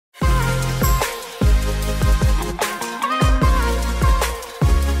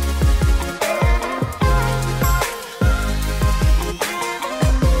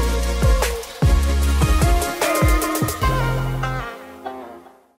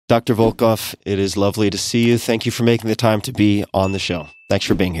Dr. Volkow, it is lovely to see you. Thank you for making the time to be on the show. Thanks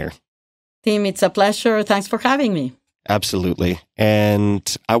for being here. Tim, it's a pleasure. Thanks for having me. Absolutely. And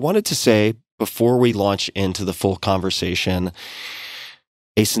I wanted to say, before we launch into the full conversation,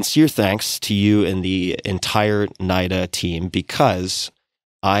 a sincere thanks to you and the entire NIDA team, because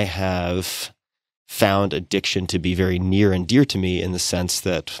I have found addiction to be very near and dear to me in the sense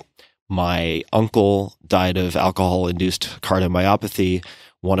that my uncle died of alcohol-induced cardiomyopathy.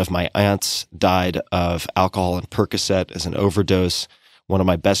 One of my aunts died of alcohol and Percocet as an overdose. One of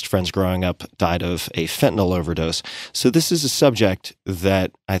my best friends growing up died of a fentanyl overdose. So this is a subject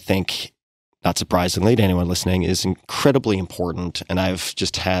that I think, not surprisingly to anyone listening, is incredibly important. And I've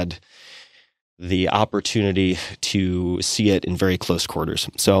just had the opportunity to see it in very close quarters.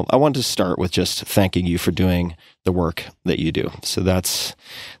 So I wanted to start with just thanking you for doing the work that you do. So that's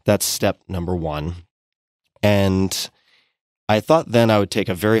step number one. And I thought then I would take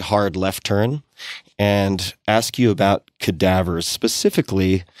a very hard left turn and ask you about cadavers.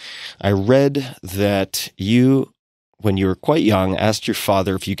 Specifically, I read that you, when you were quite young, asked your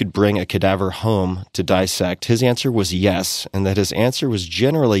father if you could bring a cadaver home to dissect. His answer was yes, and that his answer was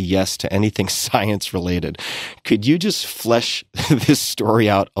generally yes to anything science-related. Could you just flesh this story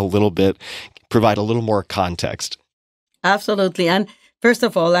out a little bit, provide a little more context? Absolutely. And first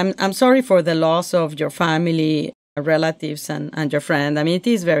of all, I'm sorry for the loss of your family, relatives, and your friend. I mean, it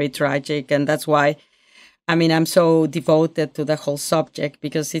is very tragic, and that's why, I'm so devoted to the whole subject,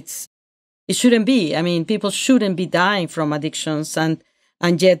 because it shouldn't be. I mean, people shouldn't be dying from addictions, and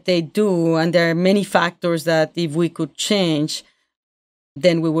yet they do. And there are many factors that if we could change,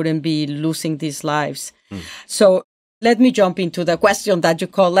 then we wouldn't be losing these lives. So let me jump into the question that you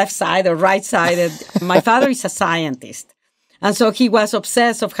call left side or right sided. My father is a scientist. And so he was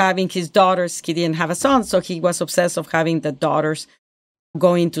obsessed of having his daughters. He didn't have a son, so he was obsessed of having the daughters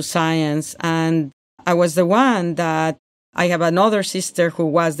go into science. And I was the one that I have another sister who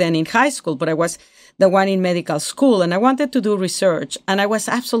was then in high school, but I was the one in medical school, and I wanted to do research. And I was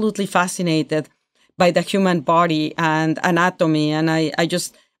absolutely fascinated by the human body and anatomy. And I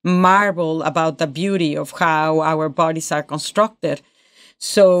just marvel about the beauty of how our bodies are constructed.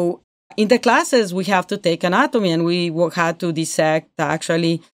 So in the classes, we have to take anatomy, and we had to dissect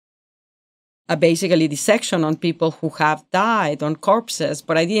actually basically dissection on people who have died, on corpses.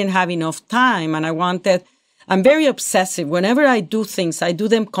 But I didn't have enough time, and I'm very obsessive. Whenever I do things, I do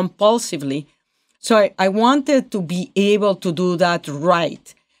them compulsively. So I wanted to be able to do that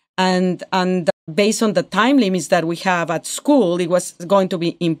right. And based on the time limits that we have at school, it was going to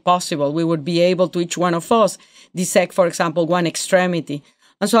be impossible. We would be able to, each one of us, dissect, for example, one extremity.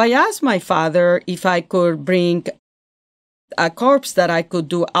 And so I asked my father if I could bring a corpse that I could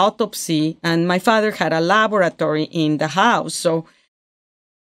do autopsy. And my father had a laboratory in the house.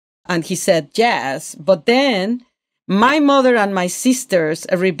 And he said yes. But then my mother and my sisters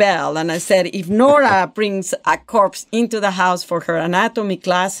rebelled. And I said, if Nora brings a corpse into the house for her anatomy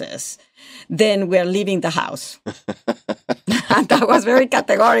classes, then we're leaving the house. And that was very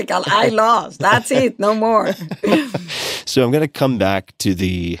categorical. I lost. That's it. No more. So I'm going to come back to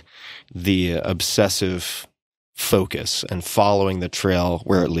the obsessive focus and following the trail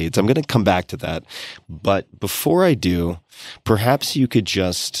where it leads. I'm going to come back to that. But before I do, perhaps you could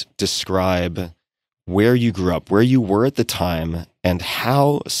just describe where you grew up, where you were at the time, and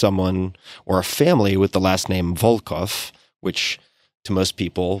how someone or a family with the last name Volkow, which to most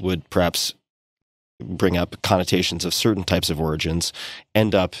people would perhaps bring up connotations of certain types of origins,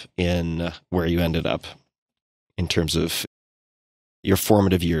 end up in where you ended up in terms of your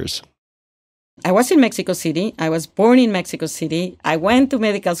formative years. I was in Mexico City. I was born in Mexico City. I went to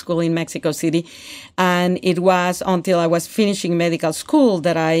medical school in Mexico City. And it was until I was finishing medical school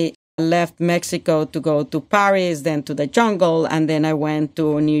that I left Mexico to go to Paris, then to the jungle, and then I went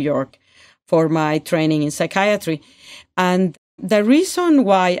to New York for my training in psychiatry. And the reason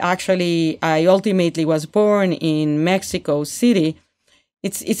why actually I ultimately was born in Mexico City,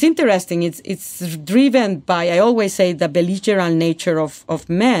 it's interesting. It's driven by, I always say, the belligerent nature of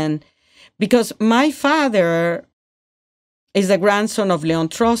men, because my father is the grandson of Leon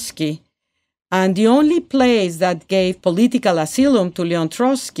Trotsky, and the only place that gave political asylum to Leon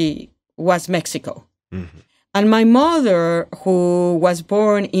Trotsky was Mexico. Mm-hmm. And my mother, who was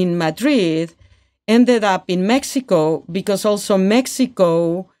born in Madrid, ended up in Mexico because also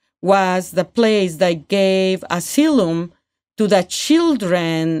Mexico was the place that gave asylum to the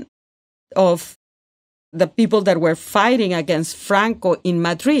children of the people that were fighting against Franco in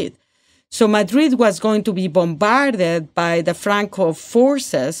Madrid. So Madrid was going to be bombarded by the Franco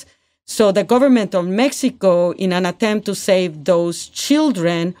forces. So the government of Mexico, in an attempt to save those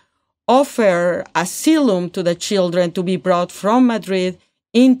children, offer asylum to the children to be brought from Madrid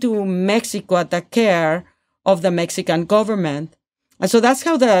into Mexico at the care of the Mexican government. And so that's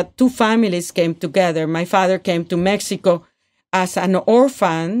how the two families came together. My father came to Mexico as an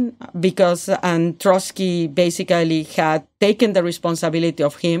orphan because Trotsky basically had taken the responsibility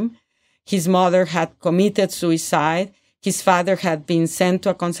of him. His mother had committed suicide. His father had been sent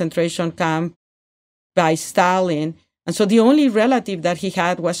to a concentration camp by Stalin. And so the only relative that he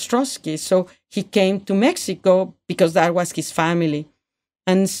had was Trotsky. So he came to Mexico because that was his family.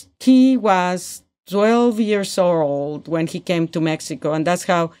 And he was 12 years old when he came to Mexico. And that's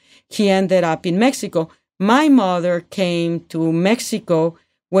how he ended up in Mexico. My mother came to Mexico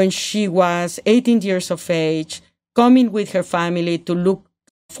when she was 18 years of age, coming with her family to look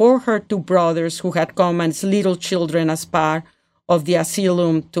for her two brothers who had come as little children as part of the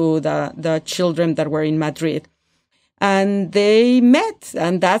asylum to the children that were in Madrid. And they met,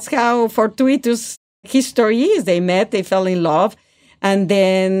 and that's how fortuitous history is. They met, they fell in love, and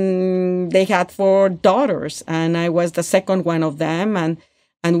then they had 4 daughters, and I was the second one of them,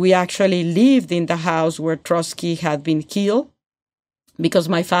 and we actually lived in the house where Trotsky had been killed because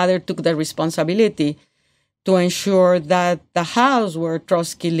my father took the responsibility to ensure that the house where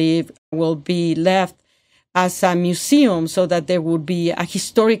Trotsky lived will be left as a museum so that there would be a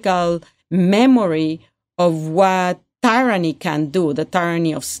historical memory of what tyranny can do, the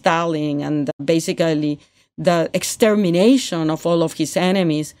tyranny of Stalin, and basically the extermination of all of his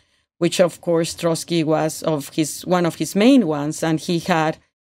enemies, which of course Trotsky was one of his main ones, and he had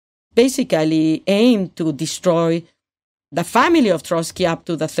basically aimed to destroy the family of Trotsky up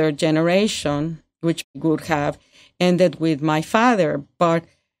to the 3rd generation, which would have ended with my father, but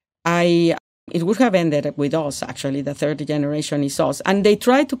it would have ended with us, actually. The 3rd generation is us. And they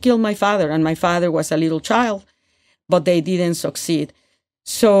tried to kill my father, and my father was a little child, but they didn't succeed.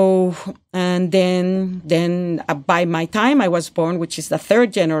 So, and then by my time I was born, which is the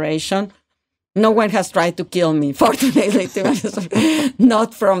 3rd generation, no one has tried to kill me, fortunately,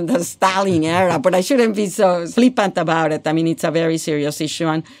 not from the Stalin era, but I shouldn't be so flippant about it. I mean, it's a very serious issue.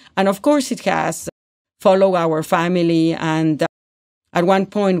 And of course, it has followed our family. And at one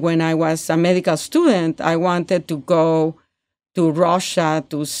point when I was a medical student, I wanted to go to Russia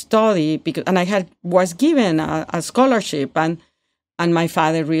to study, and I was given a scholarship, and my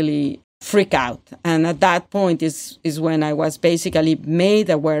father really freaked out. And at that point is when I was basically made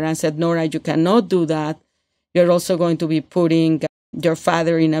aware and said, Nora, you cannot do that. You're also going to be putting your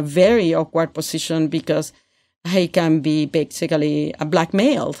father in a very awkward position because he can be basically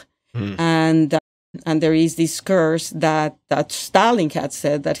blackmailed. And there is this curse that Stalin had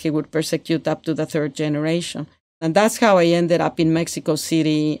said that he would persecute up to the 3rd generation. And that's how I ended up in Mexico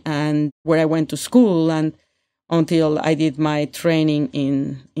City, and where I went to school and until I did my training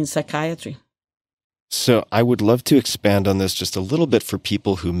in psychiatry. So I would love to expand on this just a little bit for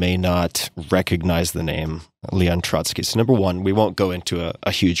people who may not recognize the name Leon Trotsky. So number one, we won't go into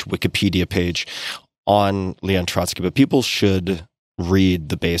a huge Wikipedia page on Leon Trotsky, but people should read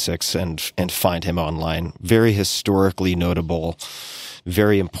the basics and find him online. Very historically notable,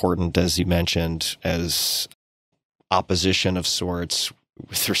 very important, as you mentioned, as opposition of sorts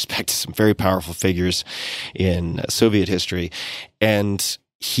with respect to some very powerful figures in Soviet history. And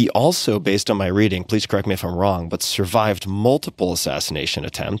he also, based on my reading, please correct me if I'm wrong, but survived multiple assassination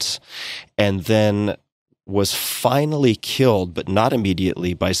attempts and then was finally killed, but not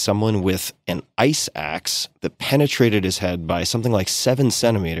immediately, by someone with an ice axe that penetrated his head by something like 7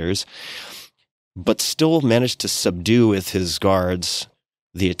 centimeters, but still managed to subdue with his guards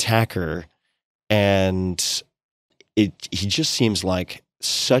the attacker. And he just seems like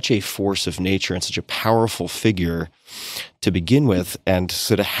such a force of nature and such a powerful figure to begin with. And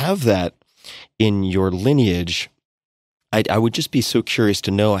so to have that in your lineage, I would just be so curious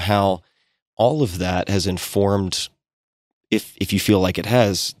to know how all of that has informed, if you feel like it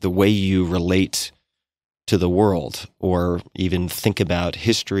has, the way you relate to the world, or even think about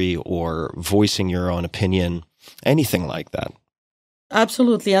history or voicing your own opinion, anything like that.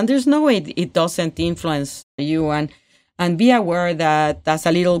 Absolutely. And there's no way it doesn't influence you. And be aware that as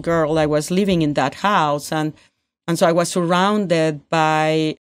a little girl, I was living in that house. And so I was surrounded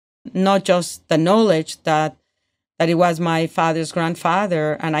by not just the knowledge that it was my father's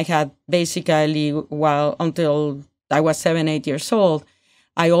grandfather. And I had basically, until I was 7, 8 years old,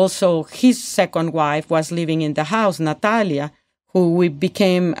 his second wife was living in the house, Natalia, who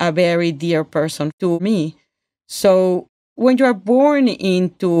became a very dear person to me. So when you are born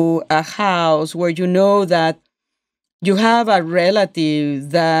into a house where you know that you have a relative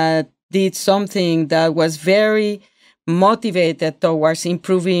that did something that was very motivated towards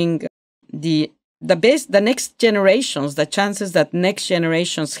improving the next generations, the chances that next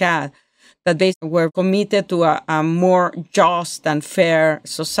generations had, that they were committed to a more just and fair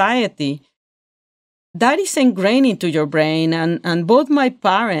society. That is ingrained into your brain. And both my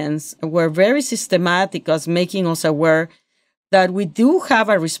parents were very systematic as making us aware that we do have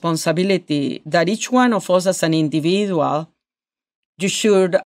a responsibility, that each one of us as an individual, you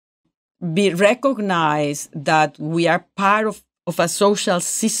should be recognized that we are part of a social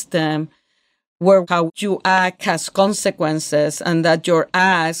system where how you act has consequences, and that your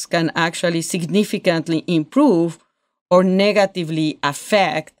acts can actually significantly improve or negatively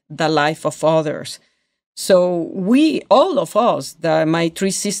affect the life of others. So we, all of us, my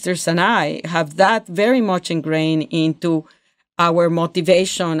three sisters and I, have that very much ingrained into our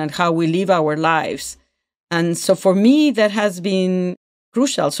motivation and how we live our lives. And so for me, that has been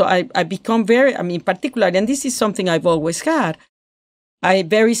crucial. So I become particularly, and this is something I've always had, I'm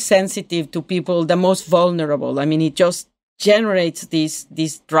very sensitive to people, the most vulnerable. It just generates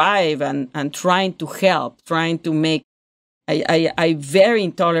this drive and trying to help, trying to make. I'm very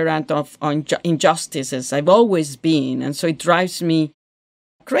intolerant of injustices. I've always been. And so it drives me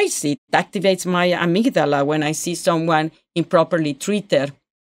crazy. It activates my amygdala when I see someone improperly treated.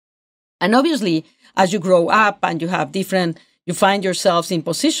 And obviously, as you grow up and you find yourselves in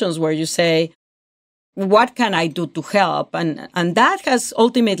positions where you say, what can I do to help? And that has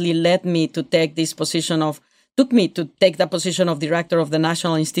ultimately led me to take the position of director of the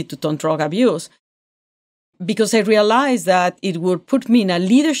National Institute on Drug Abuse, because I realized that it would put me in a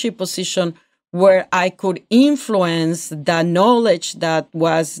leadership position where I could influence the knowledge that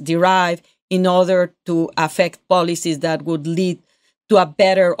was derived in order to affect policies that would lead to a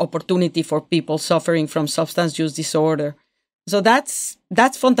better opportunity for people suffering from substance use disorder. So that's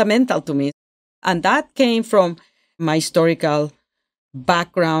fundamental to me. And that came from my historical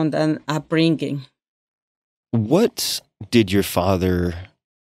background and upbringing. What did your father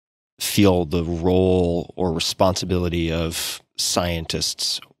feel the role or responsibility of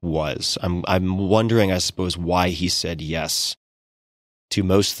scientists was? I'm wondering, I suppose, why he said yes to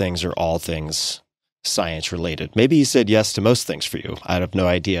most things or all things science related. Maybe he said yes to most things for you. I have no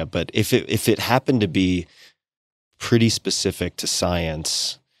idea. But if it happened to be pretty specific to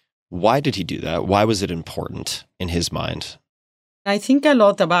science, why did he do that? Why was it important in his mind? I think a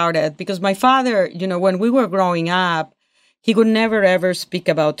lot about it because my father, when we were growing up, he could never ever speak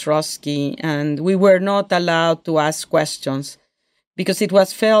about Trotsky, and we were not allowed to ask questions because it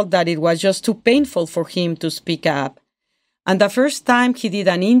was felt that it was just too painful for him to speak up. And the first time he did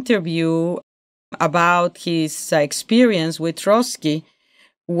an interview about his experience with Trotsky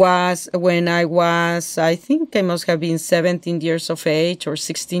was when I think I must have been 17 years of age or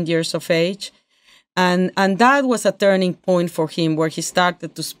 16 years of age. And that was a turning point for him where he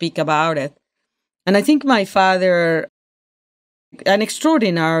started to speak about it. And I think my father, an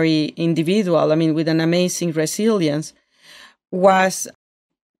extraordinary individual, with an amazing resilience, was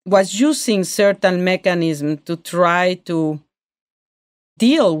using certain mechanisms to try to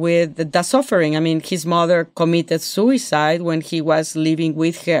deal with the suffering. His mother committed suicide when he was living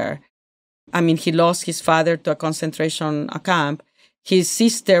with her. He lost his father to a concentration camp. His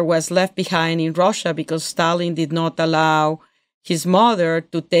sister was left behind in Russia because Stalin did not allow his mother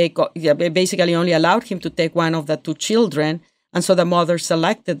to basically only allowed him to take one of the two children. And so the mother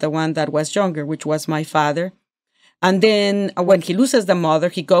selected the one that was younger, which was my father. And then when he loses the mother,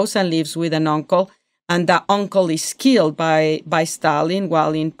 he goes and lives with an uncle. And the uncle is killed by Stalin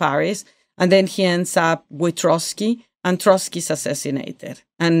while in Paris. And then he ends up with Trotsky, and Trotsky is assassinated.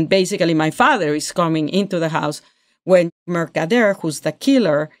 And basically, my father is coming into the house when Cadaver, who's the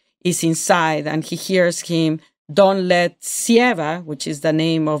killer, is inside, and he hears him, "Don't let Sieva," which is the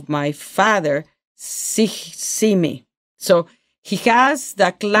name of my father, see me. So he has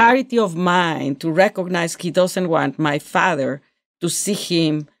the clarity of mind to recognize he doesn't want my father to see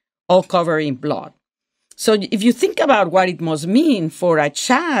him all covered in blood. So if you think about what it must mean for a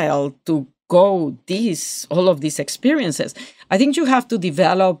child to go all of these experiences, I think you have to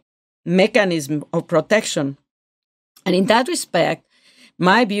develop mechanism of protection. And in that respect,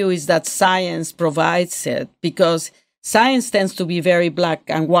 my view is that science provides it because science tends to be very black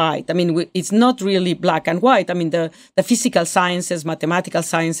and white. It's not really black and white. The physical sciences, mathematical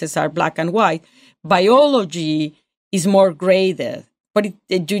sciences are black and white. Biology is more graded. But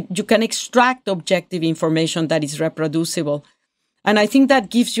you can extract objective information that is reproducible. And I think that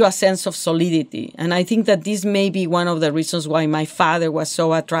gives you a sense of solidity. And I think that this may be one of the reasons why my father was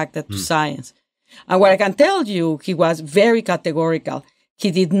so attracted to science. And what I can tell you, he was very categorical.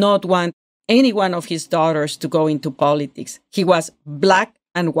 he did not want any one of his daughters to go into politics. He was black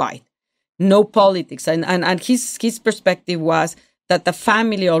and white, no politics. And his perspective was that the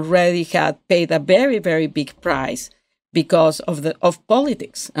family already had paid a very, very big price because of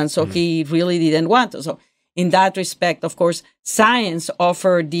politics. And so he really didn't want to. So in that respect, of course, science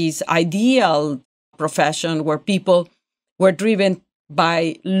offered this ideal profession where people were driven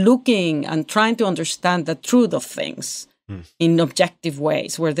by looking and trying to understand the truth of things in objective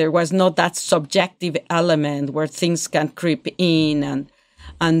ways, where there was not that subjective element where things can creep in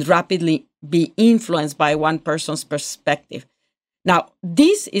and rapidly be influenced by one person's perspective. Now,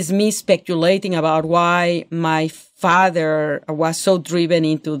 this is me speculating about why my father was so driven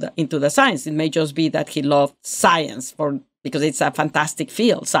into the science. It may just be that he loved science because it's a fantastic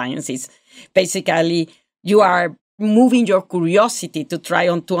field. Science is basically you are moving your curiosity to try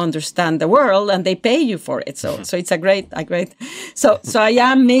to understand the world, and they pay you for it. So it's a great. So I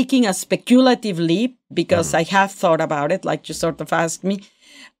am making a speculative leap because I have thought about it, like you sort of asked me.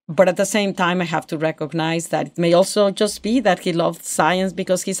 But at the same time, I have to recognize that it may also just be that he loved science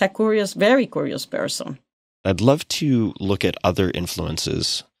because he's a curious, very curious person. I'd love to look at other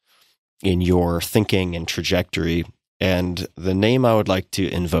influences in your thinking and trajectory. And the name I would like to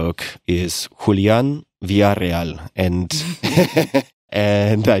invoke is Julián Villarreal. And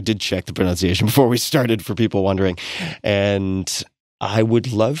and I did check the pronunciation before we started for people wondering. And I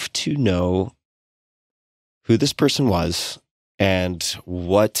would love to know who this person was and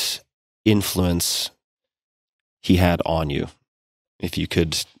what influence he had on you, if you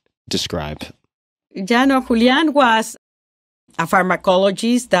could describe. Yeah, no, Julián was a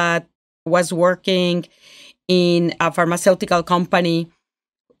pharmacologist that was working in a pharmaceutical company,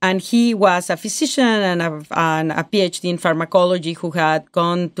 and he was a physician and a PhD in pharmacology who had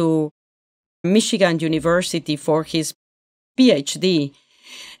gone to Michigan University for his PhD.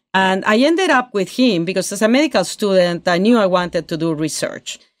 And I ended up with him because as a medical student, I knew I wanted to do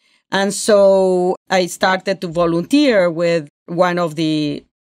research. And so I started to volunteer with one of the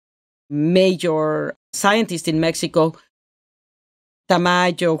major scientists in Mexico,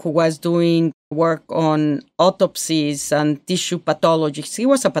 Tamayo, who was doing work on autopsies and tissue pathologies. He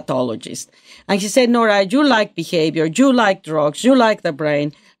was a pathologist. And he said, Nora, you like behavior, you like drugs, you like the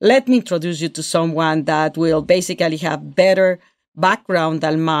brain. Let me introduce you to someone that will basically have better background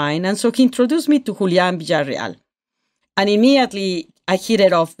than mine. And so he introduced me to Julián Villarreal. And immediately I hit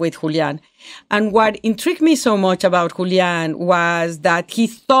it off with Julián. And what intrigued me so much about Julián was that he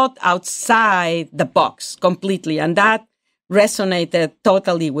thought outside the box completely. And that resonated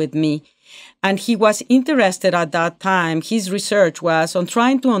totally with me. And he was interested at that time, his research was on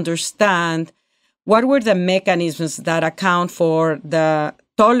trying to understand what were the mechanisms that account for the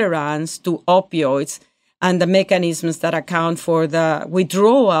tolerance to opioids and the mechanisms that account for the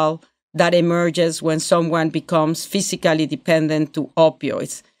withdrawal that emerges when someone becomes physically dependent to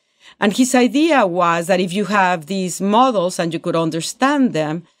opioids. And his idea was that if you have these models and you could understand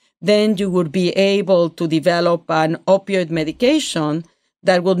them, then you would be able to develop an opioid medication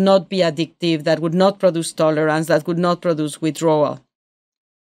that would not be addictive, that would not produce tolerance, that would not produce withdrawal.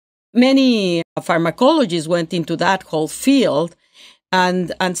 Many pharmacologists went into that whole field,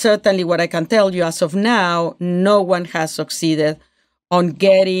 and certainly what I can tell you as of now, no one has succeeded on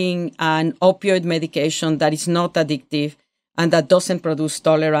getting an opioid medication that is not addictive and that doesn't produce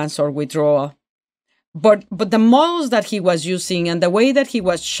tolerance or withdrawal. But the models that he was using and the way that he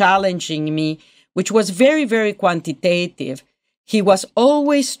was challenging me, which was very, very quantitative, he was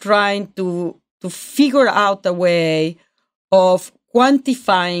always trying to figure out a way of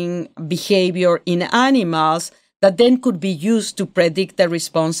quantifying behavior in animals that then could be used to predict the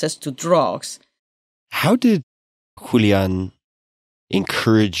responses to drugs. How did Julián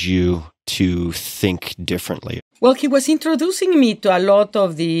encourage you to think differently? Well, he was introducing me to a lot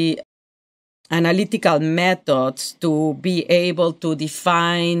of the analytical methods to be able to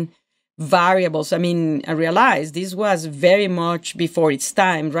define variables. I mean, I realized this was very much before its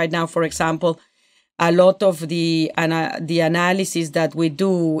time. Right now, for example, a lot of the analysis that we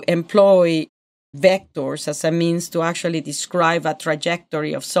do employ vectors as a means to actually describe a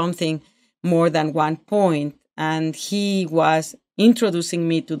trajectory of something more than one point. And he was introducing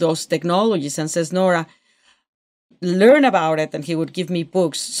me to those technologies and says, Nora, learn about it. And he would give me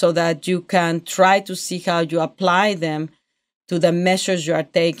books so that you can try to see how you apply them to the measures you are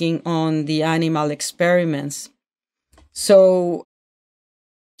taking on the animal experiments. So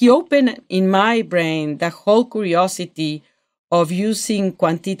he opened in my brain the whole curiosity of using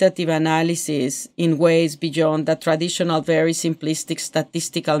quantitative analysis in ways beyond the traditional, very simplistic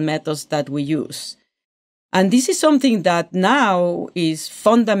statistical methods that we use. And this is something that now is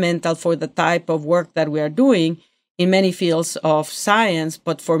fundamental for the type of work that we are doing in many fields of science.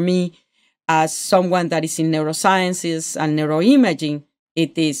 But for me, as someone that is in neurosciences and neuroimaging,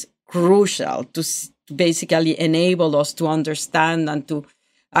 it is crucial to basically enable us to understand and to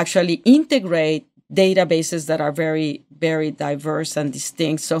actually integrate databases that are very, very diverse and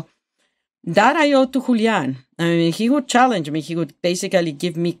distinct. So that I owe to Julian. I mean, he would challenge me. He would basically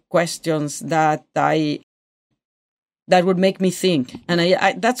give me questions that would make me think. And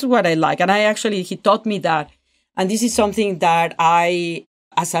I that's what I like. And he taught me that. And this is something that I,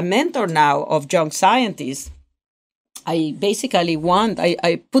 as a mentor now of young scientists, I basically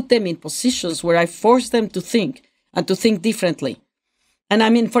I put them in positions where I force them to think and to think differently. And I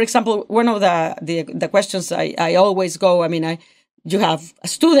mean, for example, one of the questions I always go, I mean, you have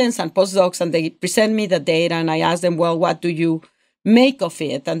students and postdocs and they present me the data and I ask them, well, what do you make of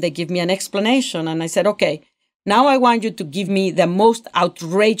it? And they give me an explanation. And I said, okay, now I want you to give me the most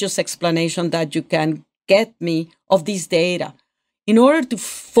outrageous explanation that you can get me of this data in order to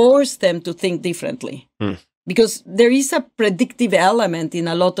force them to think differently. Because there is a predictive element in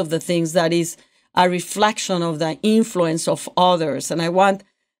a lot of the things that is a reflection of the influence of others. And I want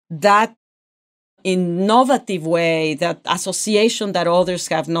that innovative way, that association that others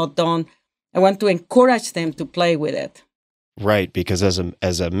have not done. I want to encourage them to play with it. Right, because as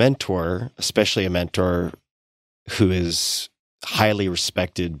a mentor, especially a mentor who is highly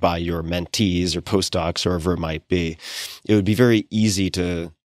respected by your mentees or postdocs or whoever it might be, it would be very easy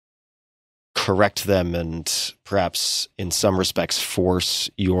to correct them and perhaps in some respects force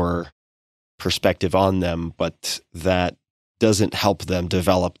your perspective on them, but that doesn't help them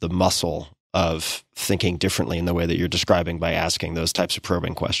develop the muscle of thinking differently in the way that you're describing by asking those types of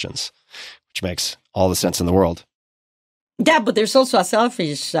probing questions, which makes all the sense in the world. Yeah, but there's also a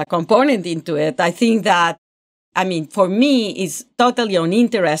selfish component into it. I think that, I mean, for me, it's totally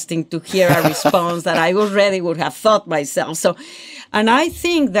uninteresting to hear a response that I already would have thought myself. So, and I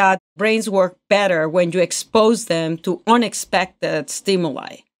think that brains work better when you expose them to unexpected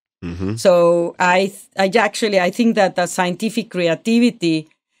stimuli. Mm-hmm. So I think that the scientific creativity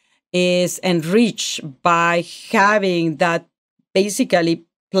is enriched by having that basically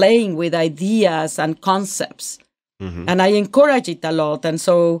playing with ideas and concepts. Mm-hmm. And I encourage it a lot. And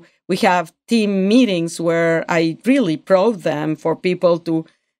so we have team meetings where I really probe them for people to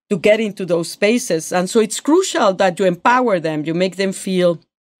get into those spaces. And so it's crucial that you empower them, you make them feel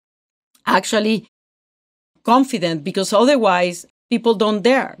actually confident, because otherwise people don't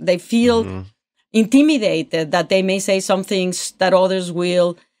dare. They feel intimidated that they may say some things that others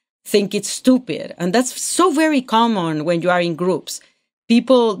will think it's stupid. And that's so very common when you are in groups.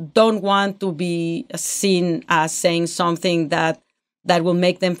 People don't want to be seen as saying something that will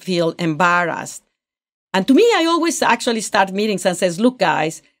make them feel embarrassed. And to me, I always actually start meetings and says, look,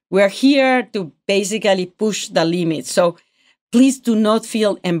 guys, we're here to basically push the limits. So please do not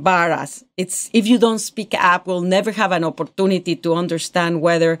feel embarrassed. If you don't speak up, we'll never have an opportunity to understand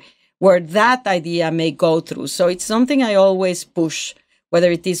where that idea may go through. So it's something I always push, whether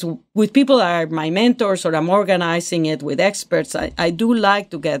it is with people that are my mentors or I'm organizing it with experts. I do like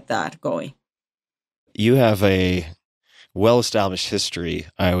to get that going. You have a well-established history,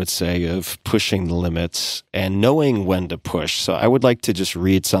 I would say, of pushing the limits and knowing when to push. So I would like to just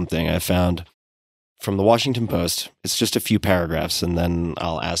read something I found from the Washington Post. It's just a few paragraphs, and then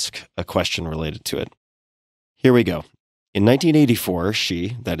I'll ask a question related to it. Here we go. In 1984,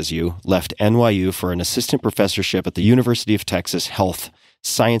 she, that is you, left NYU for an assistant professorship at the University of Texas Health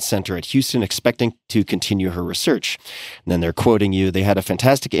Science Center at Houston, expecting to continue her research. And then they're quoting you, they had a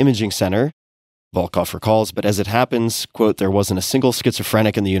fantastic imaging center, Volkow recalls, but as it happens, quote, there wasn't a single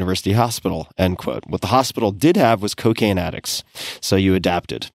schizophrenic in the university hospital, end quote. What the hospital did have was cocaine addicts. So you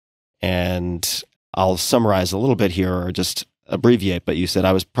adapted. And I'll summarize a little bit here or just abbreviate, but you said,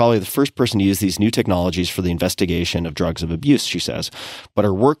 I was probably the first person to use these new technologies for the investigation of drugs of abuse, she says. But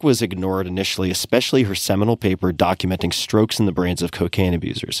her work was ignored initially, especially her seminal paper documenting strokes in the brains of cocaine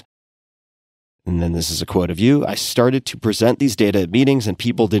abusers. And then this is a quote of you. I started to present these data at meetings and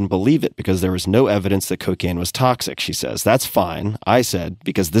people didn't believe it because there was no evidence that cocaine was toxic, she says. That's fine, I said,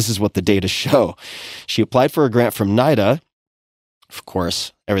 because this is what the data show. She applied for a grant from NIDA. Of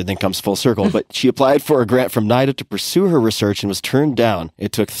course, everything comes full circle, but she applied for a grant from NIDA to pursue her research and was turned down.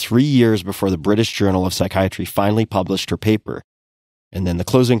 It took 3 years before the British Journal of Psychiatry finally published her paper. And then the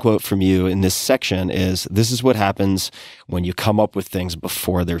closing quote from you in this section is, this is what happens when you come up with things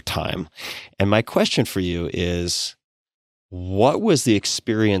before their time. And my question for you is, what was the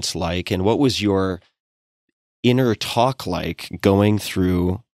experience like and what was your inner talk like going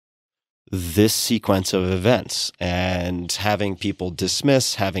through this sequence of events and having people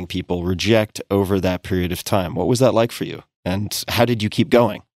dismiss, having people reject over that period of time. What was that like for you? And how did you keep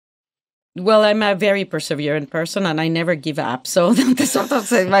going? Well, I'm a very perseverant person and I never give up. So sort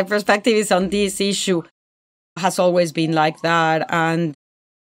of my perspective is on this issue has always been like that. And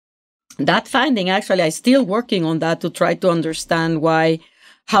that finding, actually, I'm still working on that to try to understand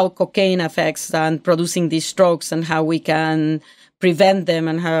how cocaine affects and producing these strokes and how we can prevent them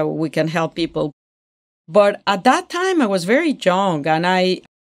and how we can help people. But at that time, I was very young and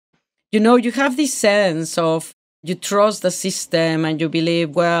you have this sense of you trust the system and you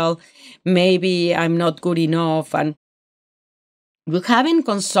believe, well, maybe I'm not good enough. And you haven't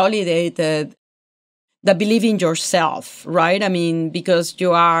consolidated the belief in yourself, right? I mean, because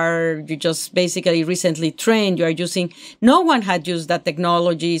you just basically recently trained, no one had used that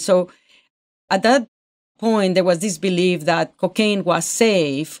technology. So at that point, there was this belief that cocaine was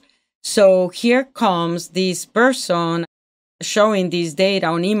safe. So here comes this person showing this data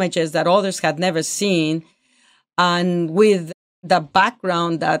on images that others had never seen. And with the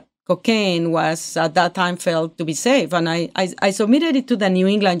background that cocaine was at that time felt to be safe. And I submitted it to the New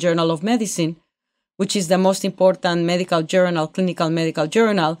England Journal of Medicine, which is the most important clinical medical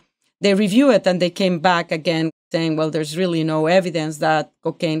journal. They review it and they came back again saying, well, there's really no evidence that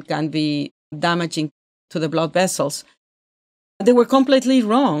cocaine can be damaging to the blood vessels. They were completely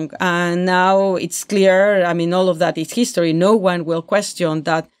wrong. And now it's clear, I mean, all of that is history. No one will question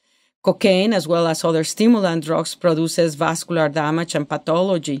that cocaine, as well as other stimulant drugs, produces vascular damage and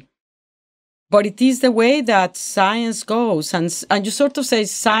pathology. But it is the way that science goes. And you sort of say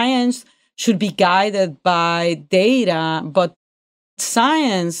science should be guided by data, but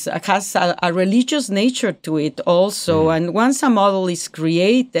science has a religious nature to it also. And once a model is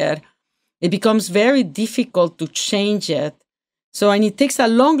created, it becomes very difficult to change it. And it takes a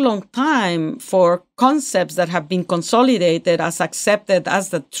long, long time for concepts that have been consolidated as accepted as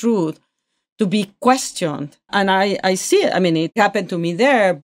the truth to be questioned. And I see it. I mean, it happened to me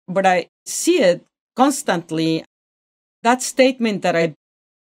there, but I see it constantly. That statement that I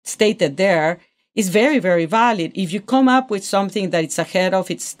stated there is very, very valid. If you come up with something that is ahead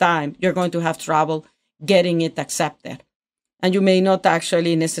of its time, you're going to have trouble getting it accepted. And you may not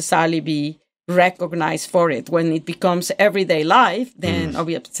actually necessarily be recognized for it. When it becomes everyday life, then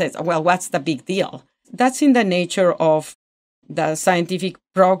obviously says, well, what's the big deal? That's in the nature of the scientific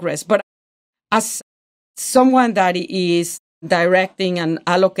progress. But as someone that is directing and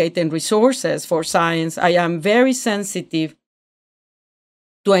allocating resources for science, I am very sensitive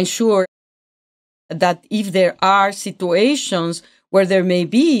to ensure that if there are situations where there may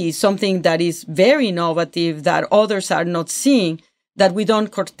be something that is very innovative that others are not seeing, that we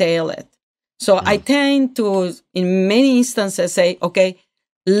don't curtail it. So I tend to, in many instances, say, okay,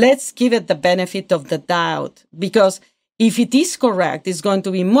 let's give it the benefit of the doubt, because if it is correct, it's going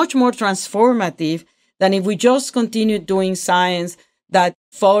to be much more transformative than if we just continue doing science that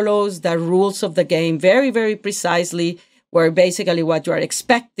follows the rules of the game very, very precisely, where basically what you are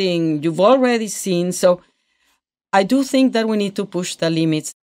expecting, you've already seen. So I do think that we need to push the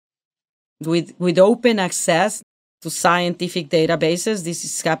limits with open access to scientific databases. This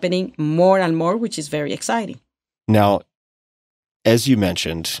is happening more and more, which is very exciting. Now, as you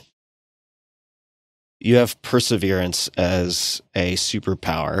mentioned, you have perseverance as a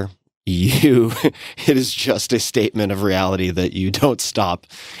superpower. It is just a statement of reality that you don't stop.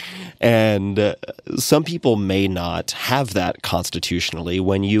 And some people may not have that constitutionally.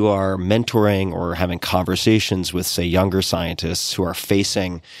 When you are mentoring or having conversations with, say, younger scientists who are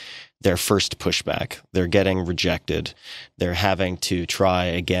facing their first pushback, they're getting rejected, they're having to try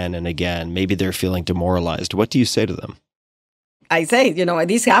again and again, maybe they're feeling demoralized. What do you say to them? I say,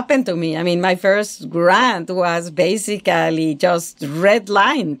 this happened to me. I mean, my first grant was basically just red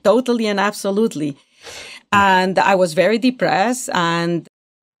line, totally and absolutely. And I was very depressed. And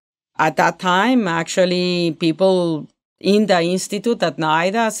at that time, actually, people in the institute at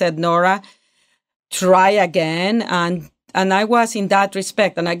NIDA said, Nora, try again. And I was in that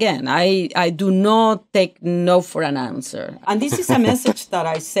respect. And again, I do not take no for an answer. And this is a message that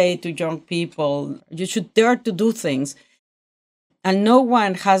I say to young people. You should dare to do things. And no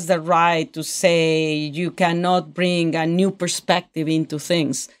one has the right to say you cannot bring a new perspective into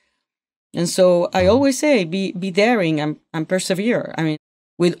things. And so I always say, be daring and persevere. I mean,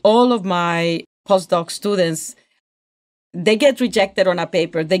 with all of my postdoc students, they get rejected on a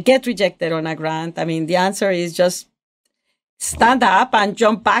paper, they get rejected on a grant. I mean, the answer is just stand up and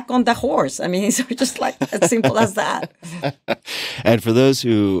jump back on the horse. I mean, it's just like as simple as that. And for those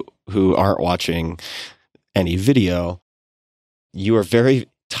who aren't watching any video, you are very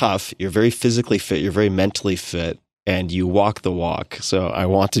tough. You're very physically fit. You're very mentally fit, and you walk the walk. So I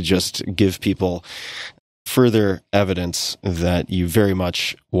want to just give people further evidence that you very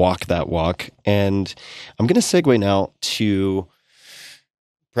much walk that walk. And I'm going to segue now to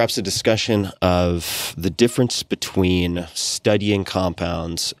perhaps a discussion of the difference between studying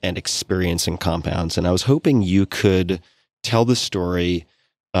compounds and experiencing compounds. And I was hoping you could tell the story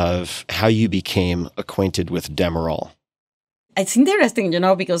of how you became acquainted with Demerol. It's interesting,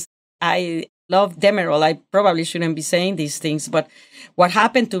 because I love Demerol. I probably shouldn't be saying these things, but what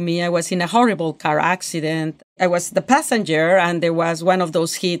happened to me, I was in a horrible car accident. I was the passenger, and there was one of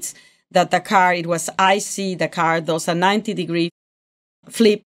those hits that the car, it was icy, the car does a 90-degree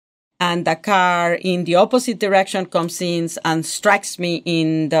flip, and the car in the opposite direction comes in and strikes me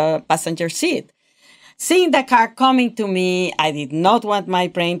in the passenger seat. Seeing the car coming to me, I did not want my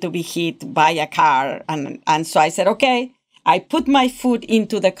brain to be hit by a car. And so I said, okay, I put my foot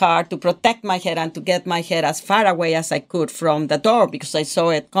into the car to protect my head and to get my head as far away as I could from the door because I saw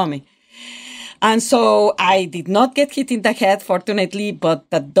it coming. And so I did not get hit in the head, fortunately, but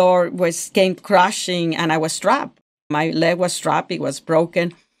the door came crashing and I was strapped. My leg was strapped. It was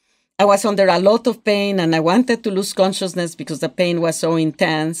broken. I was under a lot of pain and I wanted to lose consciousness because the pain was so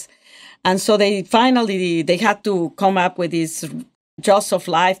intense. And so they had to come up with this jaws of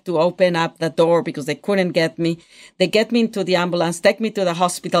life to open up the door because they couldn't get me. They get me into the ambulance, take me to the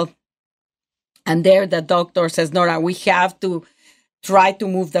hospital. And there the doctor says, Nora, we have to try to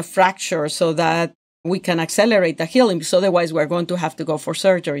move the fracture so that we can accelerate the healing, because otherwise we're going to have to go for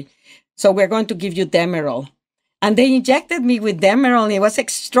surgery. So we're going to give you Demerol. And they injected me with Demerol. It was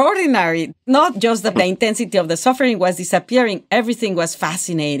extraordinary. Not just that the intensity of the suffering was disappearing. Everything was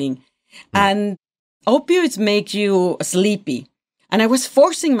fascinating. And opioids make you sleepy. And I was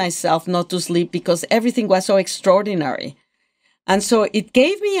forcing myself not to sleep because everything was so extraordinary. And so it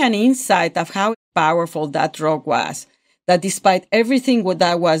gave me an insight of how powerful that drug was, that despite everything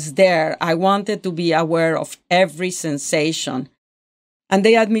that was there, I wanted to be aware of every sensation. And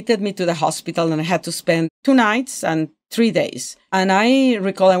they admitted me to the hospital and I had to spend 2 nights and 3 days. And I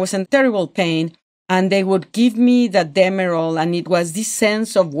recall I was in terrible pain and they would give me the Demerol and it was this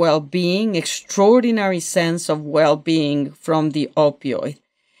sense of well-being, extraordinary sense of well-being from the opioid.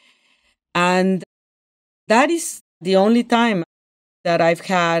 And that is the only time that I've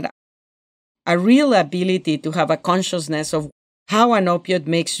had a real ability to have a consciousness of how an opioid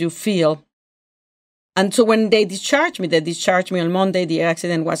makes you feel. And so when they discharged me on Monday, the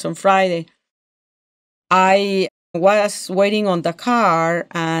accident was on Friday. I was waiting on the car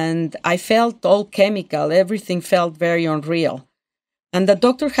and I felt all chemical. Everything felt very unreal. And the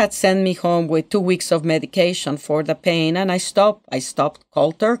doctor had sent me home with 2 weeks of medication for the pain and I stopped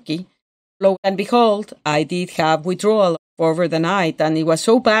cold turkey. Lo and behold, I did have withdrawal over the night and it was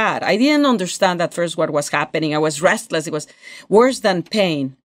so bad. I didn't understand at first what was happening. I was restless. It was worse than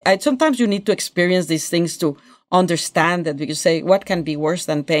pain. Sometimes you need to experience these things to understand it, because you say, what can be worse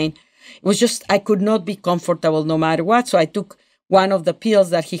than pain? It was just, I could not be comfortable no matter what. So I took one of the pills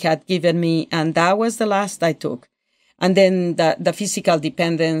that he had given me, and that was the last I took. And then the physical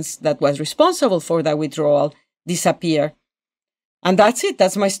dependence that was responsible for the withdrawal disappeared. And that's it.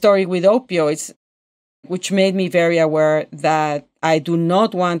 That's my story with opioids, which made me very aware that I do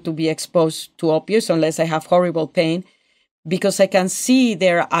not want to be exposed to opioids unless I have horrible pain, because I can see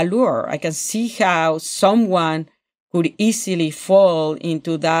their allure. I can see how someone could easily fall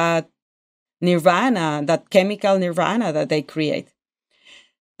into that nirvana, that chemical nirvana that they create.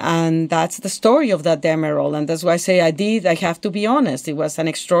 And that's the story of that Demerol. And that's why I say I have to be honest. It was an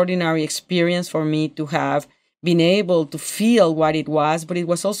extraordinary experience for me to have been able to feel what it was, but it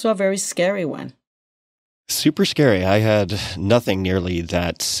was also a very scary one. Super scary. I had nothing nearly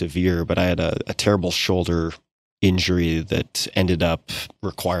that severe, but I had a terrible shoulder injury that ended up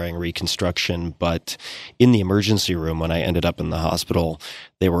requiring reconstruction. But in the emergency room, when I ended up in the hospital,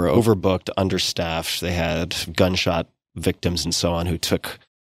 they were overbooked, understaffed. They had gunshot victims and so on who took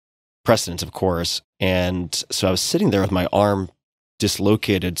precedence, of course. And so I was sitting there with my arm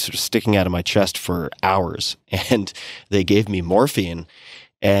dislocated, sort of sticking out of my chest for hours. And they gave me morphine.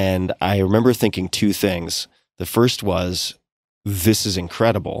 And I remember thinking 2 things. The first was, this is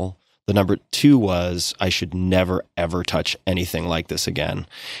incredible. The number 2 was, I should never, ever touch anything like this again.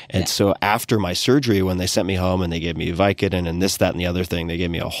 And so after my surgery, when they sent me home and they gave me Vicodin and this, that, and the other thing, they gave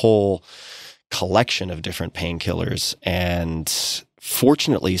me a whole collection of different painkillers. And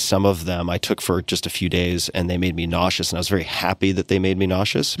fortunately, some of them I took for just a few days and they made me nauseous. And I was very happy that they made me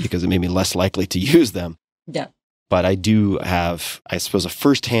nauseous because it made me less likely to use them. Yeah. but I do have, I suppose, a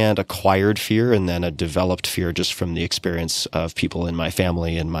firsthand acquired fear and then a developed fear just from the experience of people in my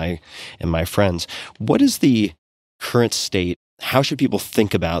family and my friends. What is the current state? How should people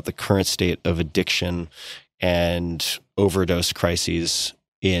think about the current state of addiction and overdose crises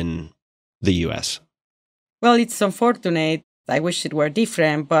in the U.S.? Well, it's unfortunate. I wish it were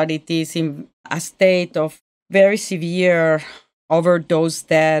different, but it is in a state of very severe overdose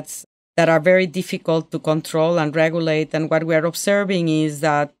deaths that are very difficult to control and regulate. And what we are observing is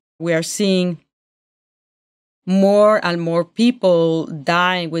that we are seeing more and more people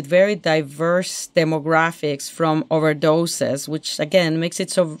dying with very diverse demographics from overdoses, which again makes it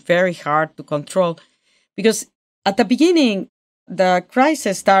so very hard to control. Because at the beginning, the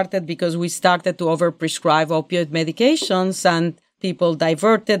crisis started because we started to overprescribe opioid medications and people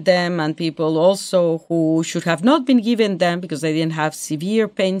diverted them, and people also who should have not been given them because they didn't have severe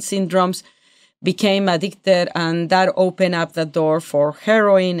pain syndromes became addicted, and that opened up the door for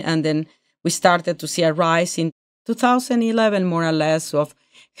heroin. And then we started to see a rise in 2011, more or less, of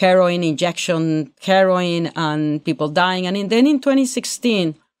heroin injection, heroin, and people dying. And then in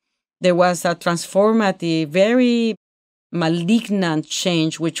 2016, there was a transformative, very malignant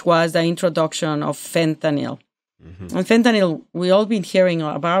change, which was the introduction of fentanyl. Mm-hmm. And fentanyl, we all been hearing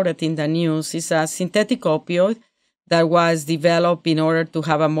about it in the news, is a synthetic opioid that was developed in order to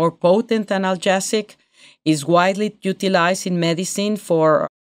have a more potent analgesic, is widely utilized in medicine for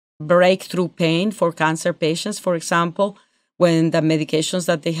breakthrough pain for cancer patients, for example. When the medications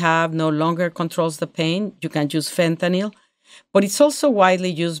that they have no longer controls the pain, you can use fentanyl. But it's also widely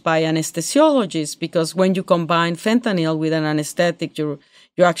used by anesthesiologists because when you combine fentanyl with an anesthetic, you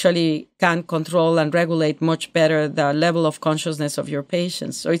actually can control and regulate much better the level of consciousness of your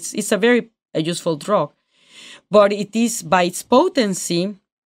patients. So it's a very useful drug. But it is, by its potency,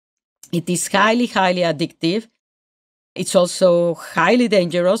 it is highly, highly addictive. It's also highly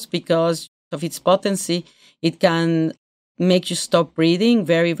dangerous because of its potency. It can make you stop breathing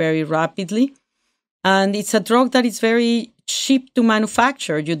very, very rapidly. And it's a drug that is very cheap to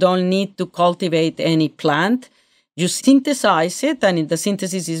manufacture. You don't need to cultivate any plant. You synthesize it, and the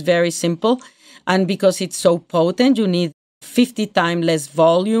synthesis is very simple. And because it's so potent, you need 50 times less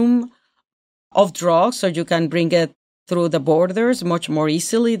volume of drug, so you can bring it through the borders much more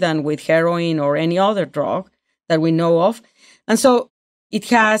easily than with heroin or any other drug that we know of. And so it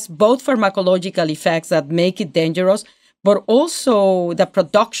has both pharmacological effects that make it dangerous, but also the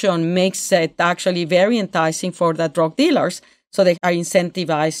production makes it actually very enticing for the drug dealers, so they are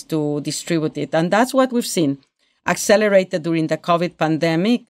incentivized to distribute it. And that's what we've seen accelerated during the COVID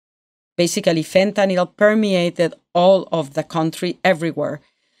pandemic. Basically, fentanyl permeated all of the country everywhere.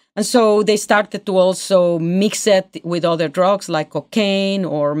 And so they started to also mix it with other drugs like cocaine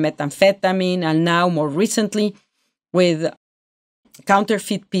or methamphetamine, and now more recently with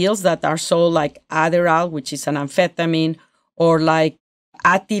counterfeit pills that are sold like Adderall, which is an amphetamine, or like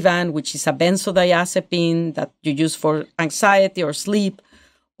Ativan, which is a benzodiazepine that you use for anxiety or sleep,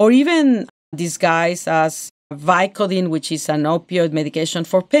 or even disguised as Vicodin, which is an opioid medication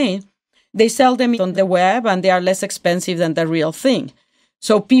for pain. They sell them on the web and they are less expensive than the real thing.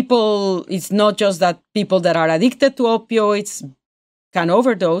 So people, it's not just that people that are addicted to opioids can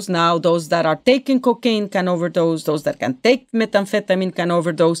overdose. Now those that are taking cocaine can overdose. Those that can take methamphetamine can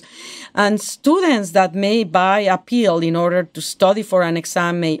overdose. And students that may buy a pill in order to study for an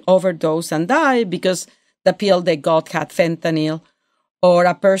exam may overdose and die because the pill they got had fentanyl. Or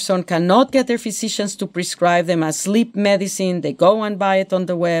a person cannot get their physicians to prescribe them a sleep medicine. They go and buy it on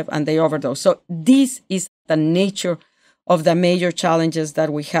the web and they overdose. So this is the nature of the major challenges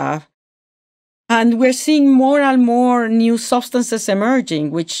that we have. And we're seeing more and more new substances emerging,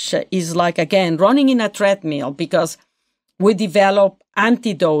 which is like, again, running in a treadmill because we develop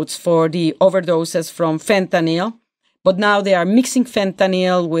antidotes for the overdoses from fentanyl. But now they are mixing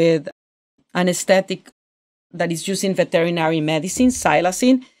fentanyl with anesthetic that is used in veterinary medicine,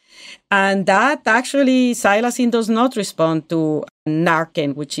 xylazine. And that actually, xylazine does not respond to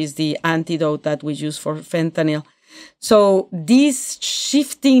Narcan, which is the antidote that we use for fentanyl. So this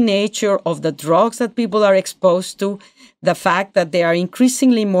shifting nature of the drugs that people are exposed to, the fact that they are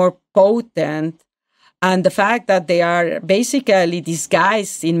increasingly more potent, and the fact that they are basically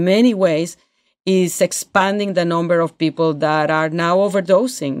disguised in many ways is expanding the number of people that are now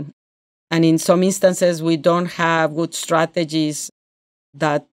overdosing. And in some instances, we don't have good strategies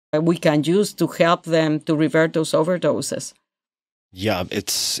that we can use to help them to revert those overdoses. Yeah,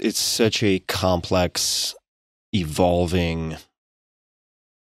 it's such a complex, evolving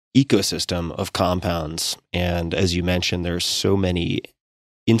ecosystem of compounds. And as you mentioned, there's so many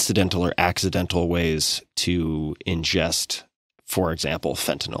incidental or accidental ways to ingest, for example,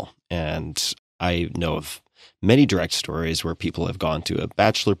 fentanyl. And I know of many direct stories where people have gone to a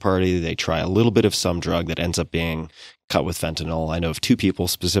bachelor party, they try a little bit of some drug that ends up being cut with fentanyl. I know of two people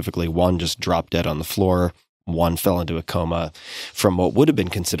specifically, one just dropped dead on the floor, one fell into a coma from what would have been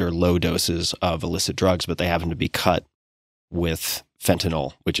considered low doses of illicit drugs, but they happened to be cut with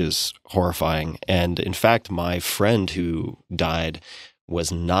fentanyl, which is horrifying. And in fact, my friend who died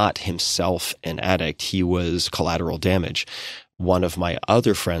was not himself an addict. He was collateral damage. One of my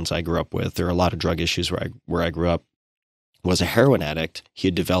other friends I grew up with, there are a lot of drug issues where I grew up, was a heroin addict. He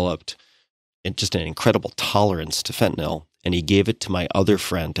had developed just an incredible tolerance to fentanyl, and he gave it to my other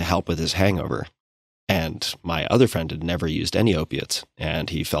friend to help with his hangover. And my other friend had never used any opiates,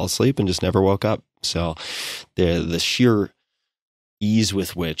 and he fell asleep and just never woke up. So the sheer ease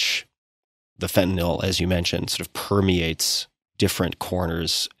with which the fentanyl, as you mentioned, sort of permeates different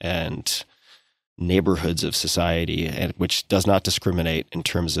corners and neighborhoods of society, and which does not discriminate in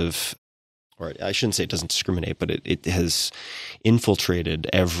terms of, or I shouldn't say it doesn't discriminate, but it has infiltrated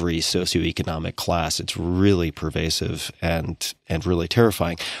every socioeconomic class. It's really pervasive and really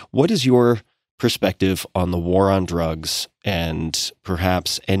terrifying. What is your perspective on the war on drugs and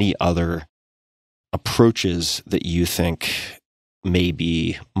perhaps any other approaches that you think may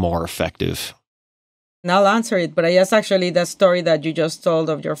be more effective? And I'll answer it, but I guess actually the story that you just told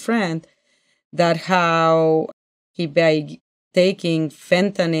of your friend, that how he, by taking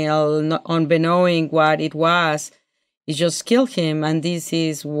fentanyl, unbeknowing what it was, it just killed him. And this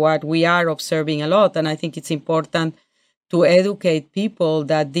is what we are observing a lot. And I think it's important to educate people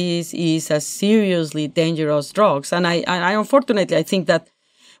that this is a seriously dangerous drug. And I unfortunately, I think that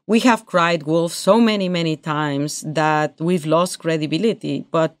we have cried wolf so many times that we've lost credibility.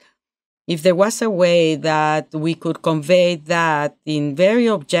 But if there was a way that we could convey that in very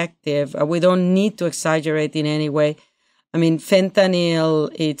objective, we don't need to exaggerate in any way. I mean, fentanyl,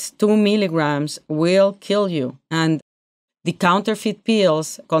 it's 2 milligrams, will kill you. And the counterfeit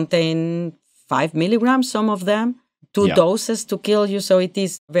pills contain 5 milligrams, some of them, two doses to kill you. So it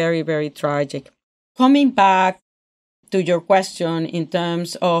is very tragic. Coming back to your question in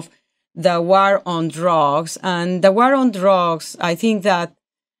terms of the war on drugs, and the war on drugs, I think that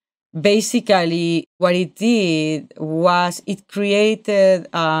basically what it did was it created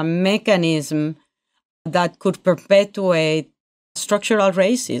a mechanism that could perpetuate structural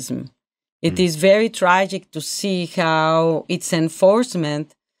racism. It is very tragic to see how its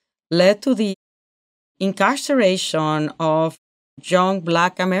enforcement led to the incarceration of young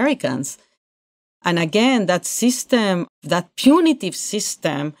Black Americans. And again, that system, that punitive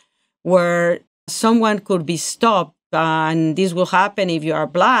system where someone could be stopped, and this will happen if you are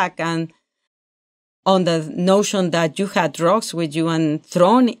Black, and on the notion that you had drugs with you and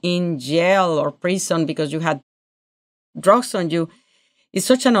thrown in jail or prison because you had drugs on you, is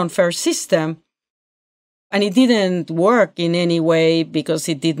such an unfair system. And it didn't work in any way because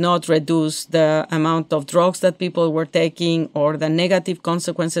it did not reduce the amount of drugs that people were taking or the negative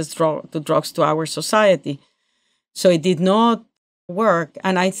consequences to drugs to our society. So it did not work.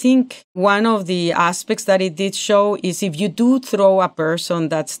 And I think one of the aspects that it did show is if you do throw a person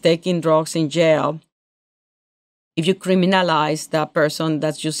that's taking drugs in jail, if you criminalize the person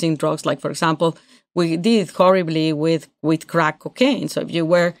that's using drugs, like, for example, we did horribly with crack cocaine. So if you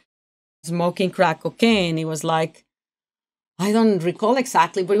were smoking crack cocaine, it was like, I don't recall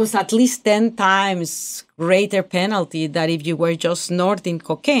exactly, but it was at least 10 times greater penalty than if you were just snorting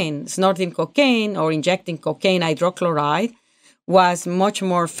cocaine. Snorting cocaine or injecting cocaine hydrochloride was much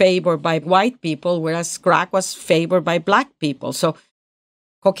more favored by white people, whereas crack was favored by Black people. So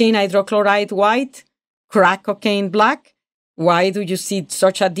cocaine hydrochloride white, crack cocaine Black. Why do you see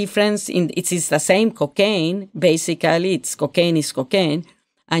such a difference? It is the same cocaine, basically. It's cocaine is cocaine.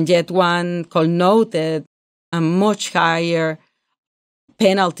 And yet one connoted a much higher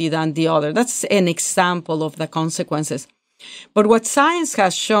penalty than the other. That's an example of the consequences. But what science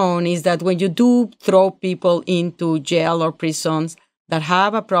has shown is that when you do throw people into jail or prisons that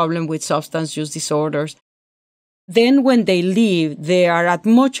have a problem with substance use disorders, then when they leave, they are at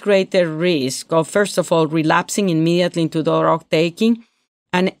much greater risk of, first of all, relapsing immediately into drug taking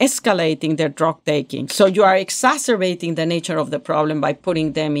and escalating their drug taking. So you are exacerbating the nature of the problem by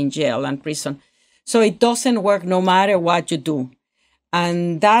putting them in jail and prison. So it doesn't work no matter what you do.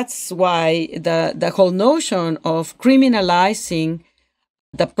 And that's why the whole notion of criminalizing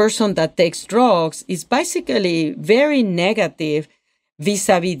the person that takes drugs is basically very negative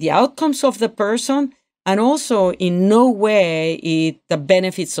vis-a-vis the outcomes of the person, and also in no way it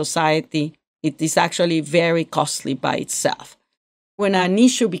benefits society. It is actually very costly by itself. when an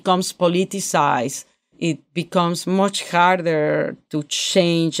issue becomes politicized, it becomes much harder to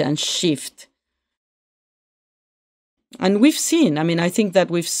change and shift. And we've seen, I think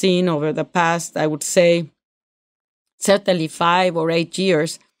that we've seen over the past, I would say, certainly 5 or 8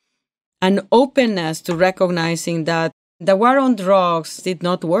 years, an openness to recognizing that the war on drugs did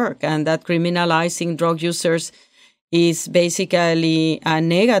not work and that criminalizing drug users is basically a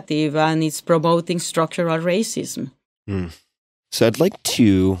negative and it's promoting structural racism. So I'd like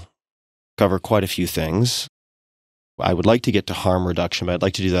to cover quite a few things. I would like to get to harm reduction, but I'd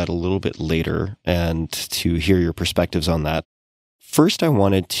like to do that a little bit later and to hear your perspectives on that. First, I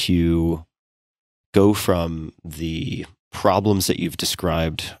wanted to go from the problems that you've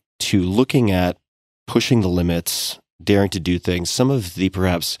described to looking at pushing the limits, daring to do things, some of the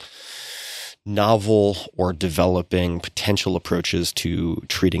perhaps novel or developing potential approaches to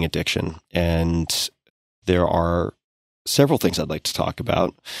treating addiction. And there are several things I'd like to talk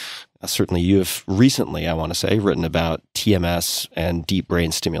about. Certainly you have recently, I want to say, written about TMS and deep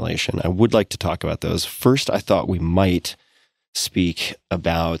brain stimulation. I would like to talk about those. First, I thought we might speak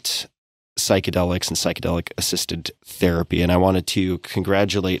about psychedelics and psychedelic-assisted therapy. And I wanted to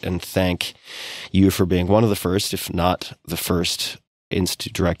congratulate and thank you for being one of the first, if not the first,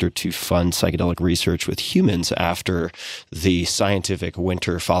 institute director to fund psychedelic research with humans after the scientific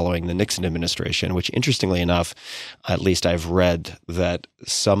winter following the Nixon administration, which interestingly enough, at least I've read that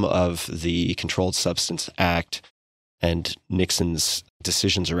some of the Controlled Substance Act and Nixon's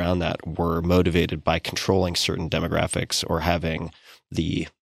decisions around that were motivated by controlling certain demographics or having the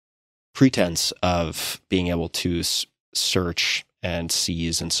pretense of being able to search and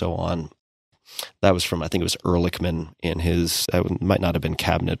seize and so on. That was from, I think it was Ehrlichman in his, might not have been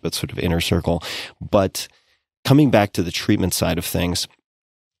cabinet, but sort of inner circle. But coming back to the treatment side of things,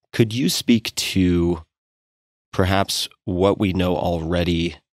 could you speak to perhaps what we know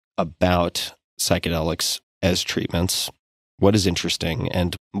already about psychedelics as treatments? What is interesting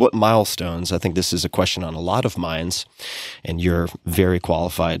and what milestones? I think this is a question on a lot of minds, and you're very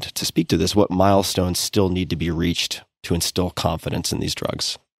qualified to speak to this. What milestones still need to be reached to instill confidence in these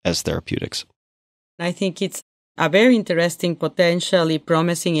drugs as therapeutics? I think it's a very interesting, potentially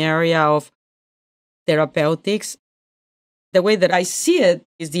promising area of therapeutics. The way that I see it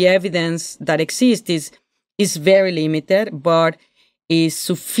is the evidence that exists is very limited, but is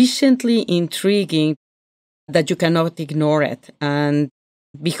sufficiently intriguing that you cannot ignore it and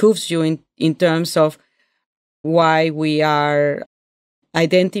behooves you in terms of why we are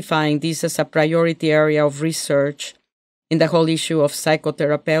identifying this as a priority area of research in the whole issue of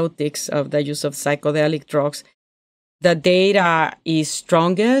psychotherapeutics, of the use of psychedelic drugs. The data is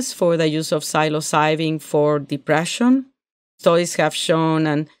strongest for the use of psilocybin for depression. Studies have shown,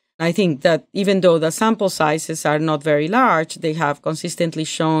 and I think that even though the sample sizes are not very large, they have consistently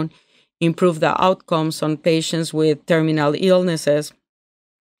shown improve the outcomes on patients with terminal illnesses.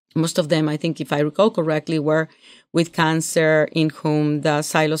 Most of them, I think, if I recall correctly, were with cancer in whom the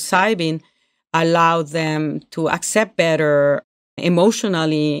psilocybin allowed them to accept better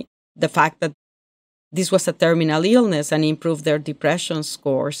emotionally the fact that this was a terminal illness and improve their depression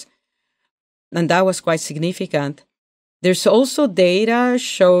scores. And that was quite significant. There's also data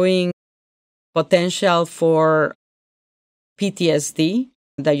showing potential for PTSD,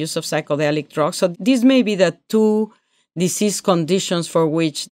 the use of psychedelic drugs. So these may be the two disease conditions for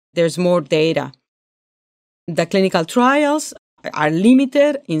which there's more data. The clinical trials are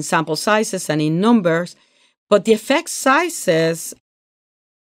limited in sample sizes and in numbers, but the effect sizes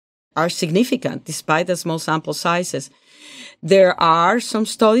are significant despite the small sample sizes. There are some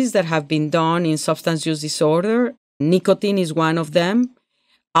studies that have been done in substance use disorder. Nicotine is one of them.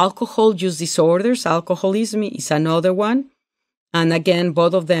 Alcohol use disorders, alcoholism is another one. And again,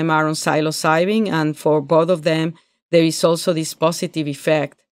 both of them are on psilocybin, and for both of them, there is also this positive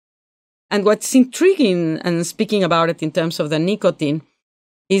effect. And what's intriguing, and speaking about it in terms of the nicotine,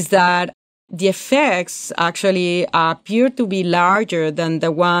 is that the effects actually appear to be larger than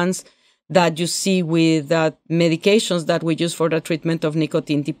the ones that you see with medications that we use for the treatment of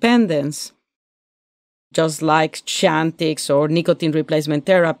nicotine dependence, just like Chantix or nicotine replacement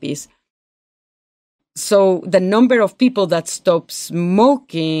therapies. So the number of people that stop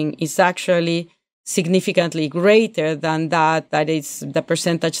smoking is actually significantly greater than that is the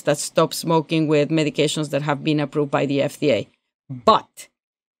percentage that stop smoking with medications that have been approved by the FDA. But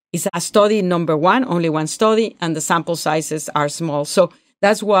it's a study number one, only one study, and the sample sizes are small. So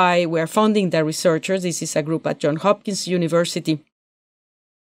that's why we're funding the researchers. This is a group at Johns Hopkins University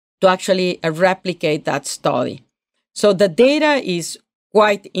to actually replicate that study. So the data is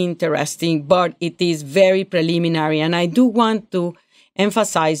quite interesting, but it is very preliminary. And I do want to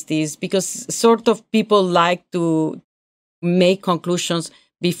emphasize this because sort of people like to make conclusions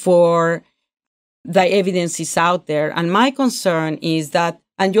before the evidence is out there. And my concern is that,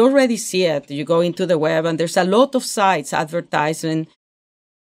 and you already see it, you go into the web and there's a lot of sites advertising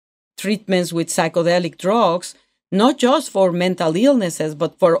treatments with psychedelic drugs, not just for mental illnesses,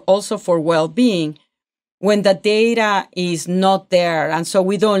 but also for well-being, when the data is not there. And so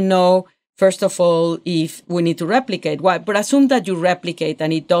we don't know, first of all, if we need to replicate. But assume that you replicate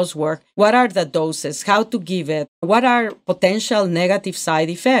and it does work. What are the doses? How to give it? What are potential negative side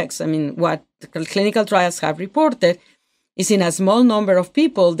effects? I mean, what clinical trials have reported is in a small number of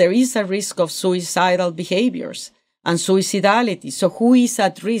people, there is a risk of suicidal behaviors and suicidality. So who is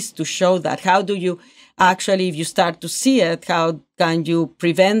at risk to show that? How do you actually, if you start to see it, how can you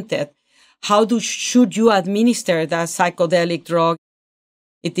prevent it? Should you administer the psychedelic drug?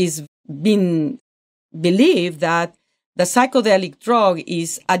 It is been believed that the psychedelic drug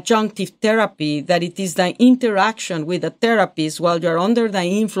is adjunctive therapy, that it is the interaction with the therapist while you're under the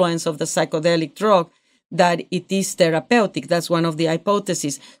influence of the psychedelic drug, that it is therapeutic. That's one of the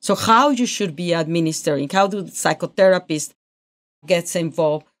hypotheses. So how you should be administering, how do the psychotherapist gets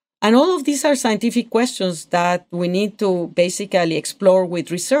involved? And all of these are scientific questions that we need to basically explore with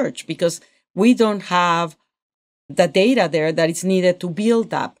research because we don't have the data there that is needed to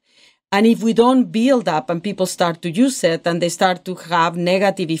build up. And if we don't build up and people start to use it and they start to have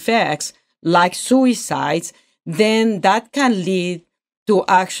negative effects like suicides, then that can lead to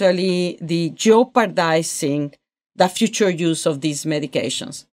actually the jeopardizing the future use of these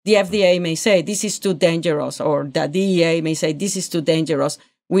medications. The FDA may say this is too dangerous, or the DEA may say this is too dangerous.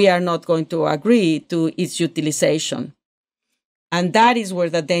 We are not going to agree to its utilization. And that is where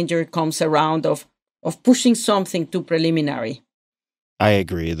the danger comes around of pushing something too preliminary. I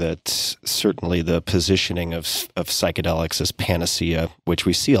agree that certainly the positioning of psychedelics as panacea, which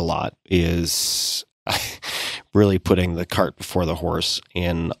we see a lot, is really putting the cart before the horse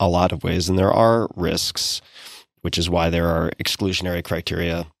in a lot of ways. And there are risks, which is why there are exclusionary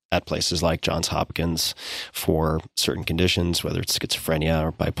criteria at places like Johns Hopkins for certain conditions, whether it's schizophrenia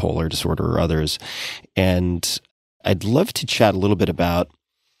or bipolar disorder or others. And I'd love to chat a little bit about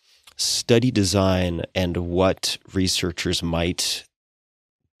study design and what researchers might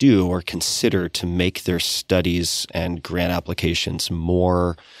do or consider to make their studies and grant applications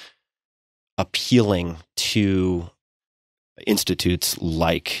more appealing to institutes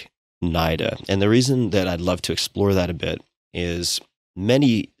like NIDA. And the reason that I'd love to explore that a bit is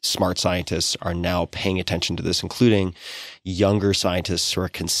many smart scientists are now paying attention to this, including younger scientists who are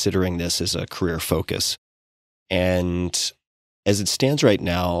considering this as a career focus. And as it stands right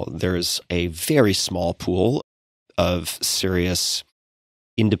now, there's a very small pool of serious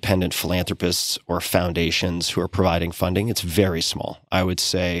independent philanthropists or foundations who are providing funding. It's very small. I would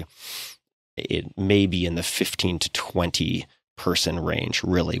say it may be in the 15 to 20 person range,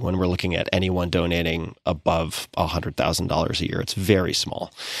 really, when we're looking at anyone donating above $100,000 a year. It's very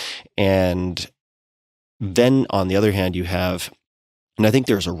small. And then on the other hand, you have, and I think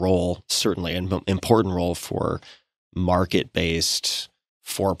there's a role, certainly an important role for market-based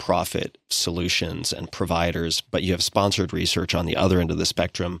for-profit solutions and providers, but you have sponsored research on the other end of the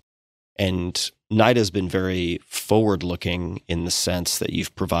spectrum. And NIDA has been very forward-looking in the sense that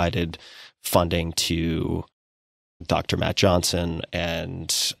you've provided funding to Dr. Matt Johnson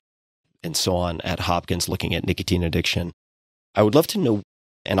and so on at Hopkins looking at nicotine addiction. I would love to know,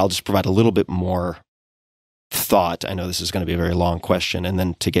 and I'll just provide a little bit more thought. I know this is going to be a very long question, and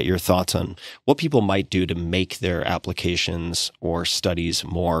then to get your thoughts on what people might do to make their applications or studies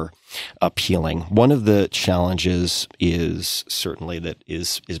more appealing. One of the challenges is certainly that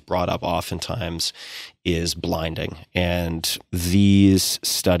is brought up oftentimes is blinding. And these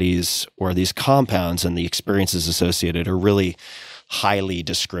studies or these compounds and the experiences associated are really highly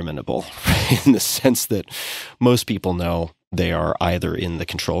discriminable in the sense that most people know they are either in the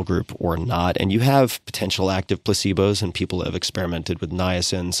control group or not. And you have potential active placebos, and people have experimented with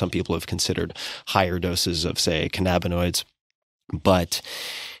niacin. Some people have considered higher doses of, say, cannabinoids. But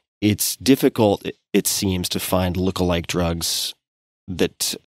it's difficult, it seems, to find lookalike drugs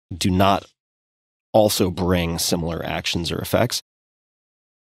that do not also bring similar actions or effects.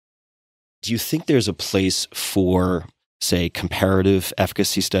 Do you think there's a place for, say, comparative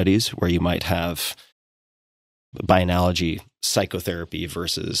efficacy studies where you might have, by analogy, psychotherapy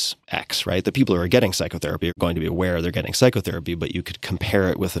versus X, right? The people who are getting psychotherapy are going to be aware they're getting psychotherapy, but you could compare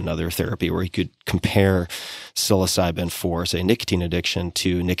it with another therapy where you could compare psilocybin for, say, nicotine addiction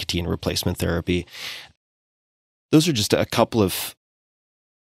to nicotine replacement therapy. Those are just a couple of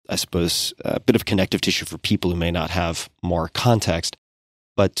I suppose, a bit of connective tissue for people who may not have more context.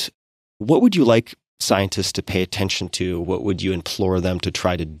 But what would you like scientists to pay attention to? What would you implore them to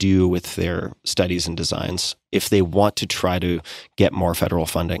try to do with their studies and designs if they want to try to get more federal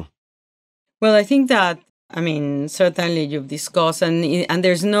funding? Well, I think that, certainly you've discussed, and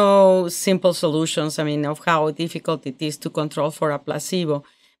there's no simple solutions, of how difficult it is to control for a placebo,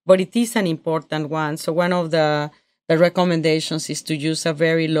 but it is an important one. So one of the recommendations is to use a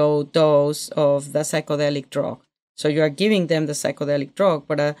very low dose of the psychedelic drug. So you are giving them the psychedelic drug,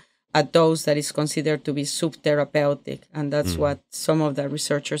 but a dose that is considered to be subtherapeutic. And that's what some of the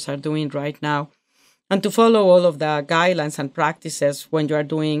researchers are doing right now. And to follow all of the guidelines and practices when you're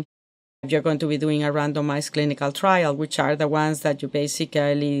going to be doing a randomized clinical trial, which are the ones that you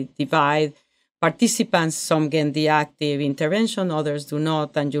basically divide participants. Some get the active intervention, others do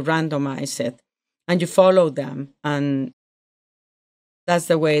not, and you randomize it. And you follow them. And that's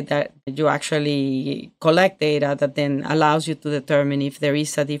the way that you actually collect data that then allows you to determine if there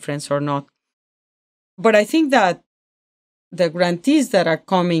is a difference or not. But I think that the grantees that are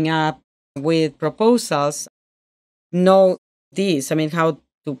coming up with proposals know this. How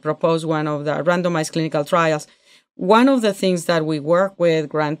to propose one of the randomized clinical trials. One of the things that we work with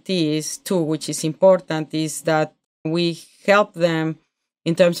grantees too, which is important, is that we help them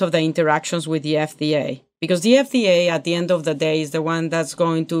in terms of the interactions with the FDA. Because the FDA, at the end of the day, is the one that's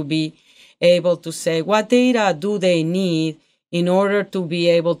going to be able to say what data do they need in order to be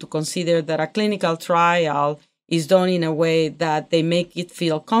able to consider that a clinical trial is done in a way that they make it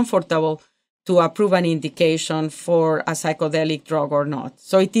feel comfortable to approve an indication for a psychedelic drug or not.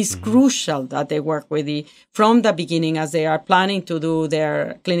 So it is crucial that they work with from the beginning, as they are planning to do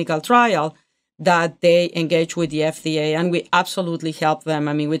their clinical trial, that they engage with the FDA, and we absolutely help them.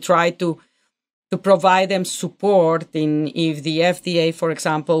 We try to provide them support in if the FDA, for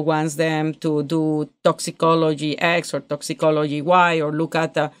example, wants them to do toxicology X or toxicology Y or look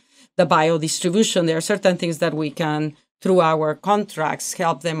at the biodistribution. There are certain things that we can, through our contracts,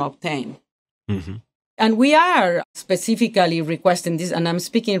 help them obtain. Mm-hmm. And we are specifically requesting this, and I'm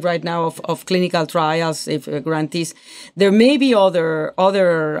speaking right now of clinical trials, if grantees. There may be other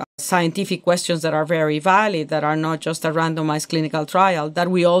scientific questions that are very valid, that are not just a randomized clinical trial, that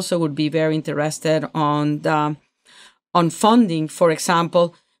we also would be very interested on funding. For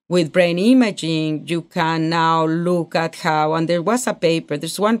example, with brain imaging, you can now look at how, and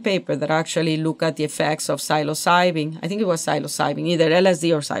there's one paper that actually looked at the effects of psilocybin. I think it was psilocybin, either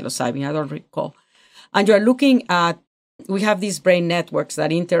LSD or psilocybin, I don't recall. And you're looking at, we have these brain networks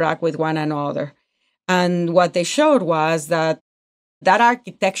that interact with one another. And what they showed was that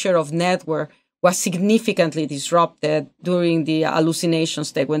architecture of network was significantly disrupted during the hallucination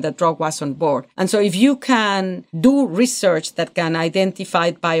state when the drug was on board. And so if you can do research that can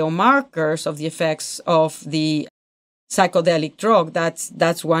identify biomarkers of the effects of the psychedelic drug,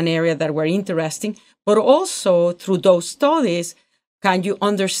 that's one area that we're interested in. But also through those studies, can you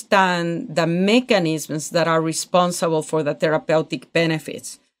understand the mechanisms that are responsible for the therapeutic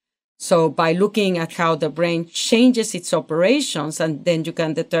benefits? So by looking at how the brain changes its operations, and then you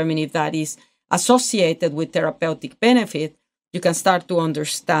can determine if that is associated with therapeutic benefit, you can start to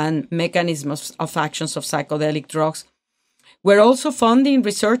understand mechanisms of actions of psychedelic drugs. We're also funding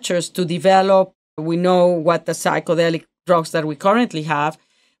researchers to develop, we know what the psychedelic drugs that we currently have,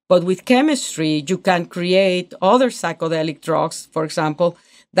 but with chemistry, you can create other psychedelic drugs, for example,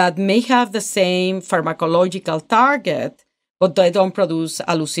 that may have the same pharmacological target, but they don't produce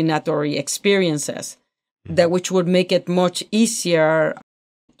hallucinatory experiences, which would make it much easier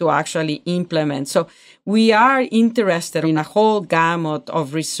to actually implement. So we are interested in a whole gamut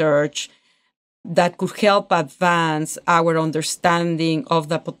of research that could help advance our understanding of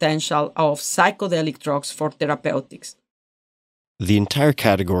the potential of psychedelic drugs for therapeutics. The entire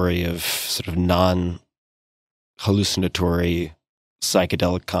category of sort of non-hallucinatory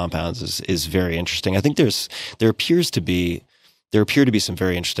psychedelic compounds is very interesting. I think there appear to be some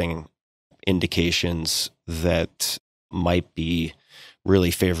very interesting indications that might be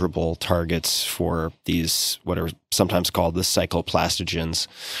really favorable targets for these, what are sometimes called the psychoplastogens,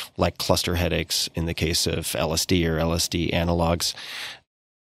 like cluster headaches in the case of LSD or LSD analogs.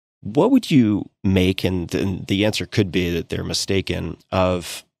 What would you make, and the answer could be that they're mistaken,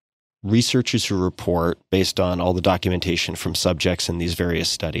 of researchers who report based on all the documentation from subjects in these various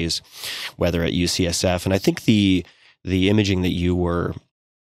studies, whether at UCSF, and I think the imaging that you were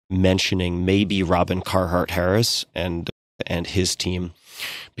mentioning may be Robin Carhart-Harris and his team,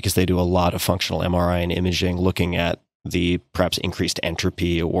 because they do a lot of functional MRI and imaging looking at the perhaps increased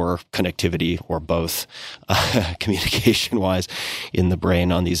entropy or connectivity or both communication-wise in the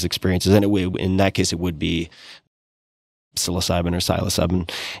brain on these experiences. And in that case, it would be psilocybin or psilocybin.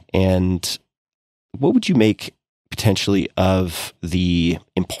 And what would you make potentially of the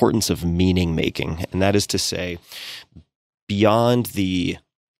importance of meaning making? And that is to say, beyond the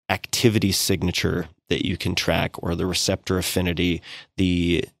activity signature that you can track or the receptor affinity,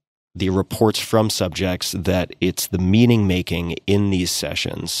 the reports from subjects that it's the meaning making in these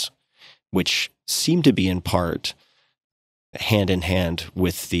sessions, which seem to be in part hand in hand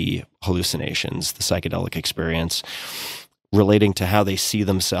with the hallucinations, the psychedelic experience, relating to how they see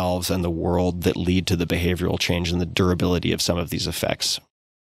themselves and the world that lead to the behavioral change and the durability of some of these effects,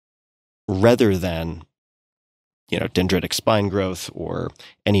 rather than dendritic spine growth or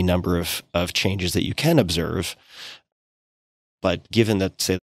any number of changes that you can observe. But given that,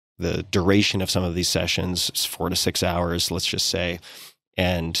 say, the duration of some of these sessions is 4 to 6 hours, let's just say,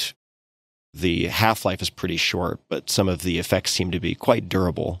 and the half-life is pretty short, but some of the effects seem to be quite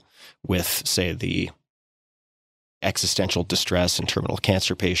durable with, say, the existential distress in terminal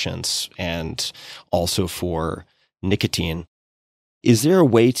cancer patients and also for nicotine. Is there a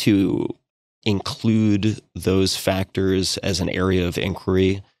way to include those factors as an area of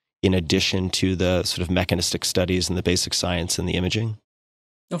inquiry in addition to the sort of mechanistic studies and the basic science and the imaging?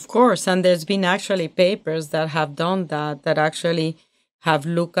 Of course. And there's been actually papers that have done that actually have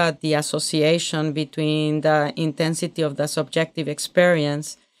looked at the association between the intensity of the subjective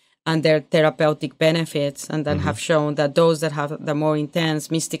experience and their therapeutic benefits, and then have shown that those that have the more intense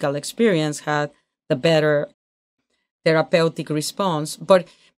mystical experience had the better therapeutic response. But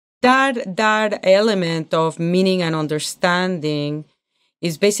that element of meaning and understanding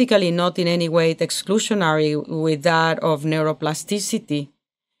is basically not in any way exclusionary with that of neuroplasticity,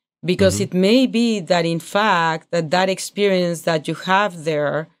 because it may be that, in fact, that experience that you have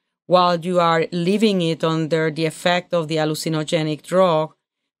there while you are living it under the effect of the hallucinogenic drug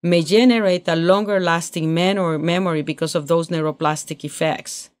may generate a longer lasting memory because of those neuroplastic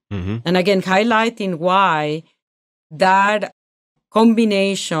effects. And again, highlighting why that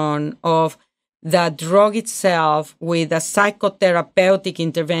combination of the drug itself with a psychotherapeutic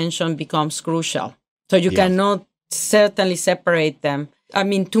intervention becomes crucial. So you cannot certainly separate them. I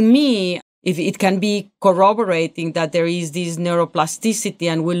mean, to me, if it can be corroborating that there is this neuroplasticity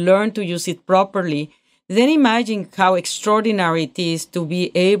and we learn to use it properly, then imagine how extraordinary it is to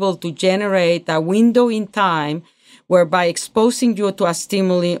be able to generate a window in time whereby exposing you to a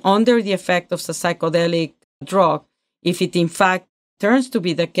stimuli under the effect of the psychedelic drug, if it in fact turns to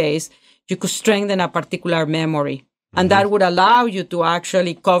be the case, you could strengthen a particular memory. And that would allow you to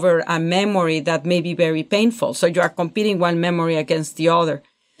actually cover a memory that may be very painful. So you are competing one memory against the other.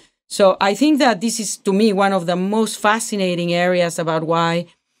 So I think that this is, to me, one of the most fascinating areas about why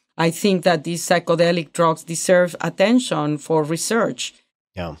I think that these psychedelic drugs deserve attention for research.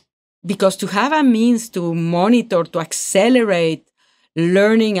 Yeah. Because to have a means to monitor, to accelerate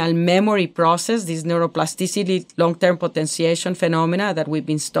learning and memory process, this neuroplasticity long-term potentiation phenomena that we've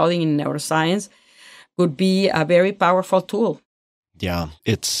been studying in neuroscience, could be a very powerful tool. Yeah,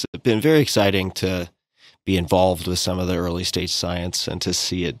 it's been very exciting to be involved with some of the early stage science and to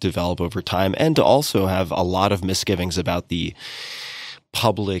see it develop over time, and to also have a lot of misgivings about the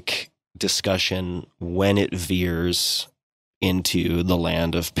public discussion when it veers into the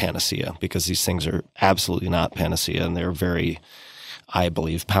land of panacea, because these things are absolutely not panacea, and they're very, I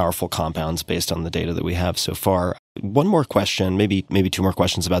believe, powerful compounds based on the data that we have so far. One more question, maybe two more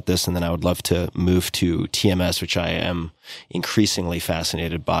questions about this, and then I would love to move to TMS, which I am increasingly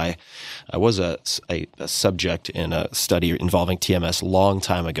fascinated by. I was a subject in a study involving TMS a long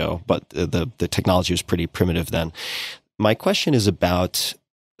time ago, but the technology was pretty primitive then. My question is about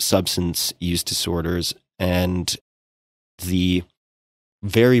substance use disorders and the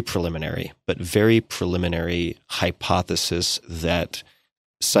very preliminary hypothesis that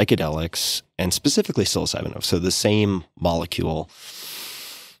psychedelics, and specifically psilocybin, so the same molecule,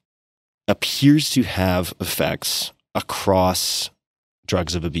 appears to have effects across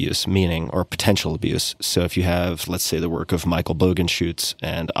drugs of abuse, meaning, or potential abuse. So if you have, let's say, the work of Michael Bogenschutz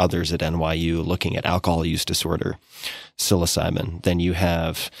and others at NYU looking at alcohol use disorder, psilocybin, then you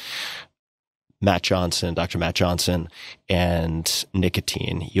have Dr. Matt Johnson, and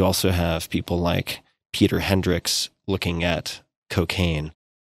nicotine. You also have people like Peter Hendricks looking at cocaine.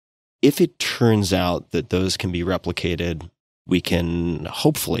 If it turns out that those can be replicated, we can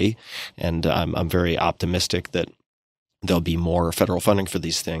hopefully, and I'm very optimistic that there'll be more federal funding for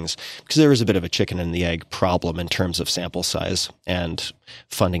these things, because there is a bit of a chicken and the egg problem in terms of sample size and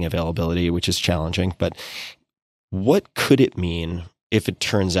funding availability, which is challenging. But What could it mean if it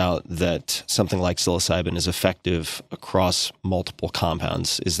turns out that something like psilocybin is effective across multiple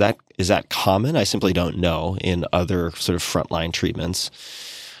compounds? Is that common? I simply don't know in other sort of frontline treatments.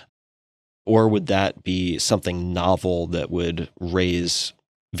 Or would that be something novel that would raise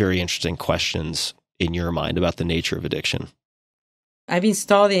very interesting questions in your mind about the nature of addiction? I've been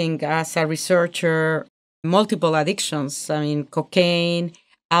studying as a researcher multiple addictions. I mean, cocaine,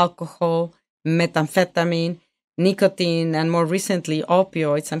 alcohol, methamphetamine, nicotine, and more recently,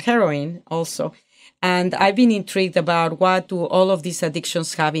 opioids and heroin also. And I've been intrigued about what do all of these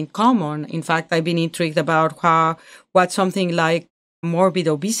addictions have in common. In fact, I've been intrigued about what something like morbid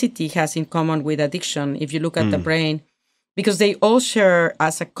obesity has in common with addiction, if you look at the brain, because they all share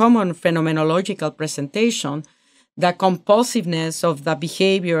as a common phenomenological presentation the compulsiveness of the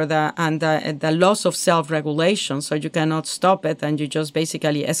behavior and the loss of self-regulation. So you cannot stop it and you just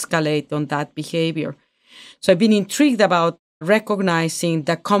basically escalate on that behavior. So I've been intrigued about recognizing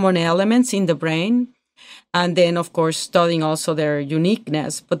the common elements in the brain and then, of course, studying also their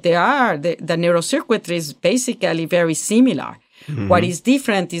uniqueness. But the neurocircuitry is basically very similar. Mm-hmm. What is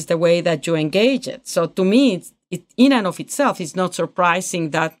different is the way that you engage it. So to me, it in and of itself is not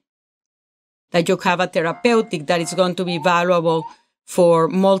surprising that you have a therapeutic that is going to be valuable for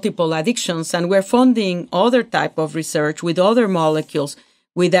multiple addictions. And we're funding other type of research with other molecules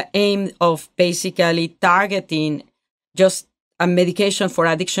with the aim of basically targeting just a medication for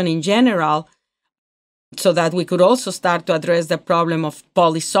addiction in general, so that we could also start to address the problem of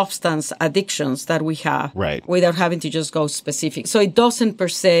polysubstance addictions that we have, right, without having to just go specific. So it doesn't per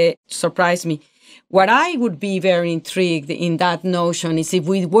se surprise me. What I would be very intrigued in that notion is if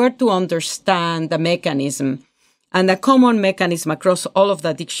we were to understand the mechanism, and the common mechanism across all of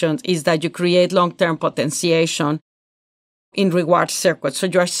the addictions is that you create long-term potentiation in reward circuits. So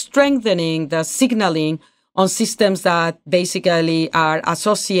you are strengthening the signaling on systems that basically are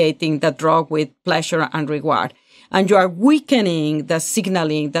associating the drug with pleasure and reward. And you are weakening the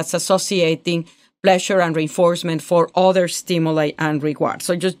signaling that's associating pleasure and reinforcement for other stimuli and reward.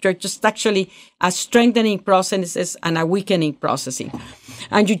 So you're just actually a strengthening processes and a weakening processing.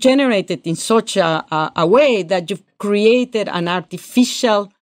 And you generate it in such a way that you've created an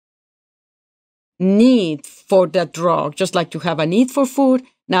artificial need for the drug. Just like you have a need for food,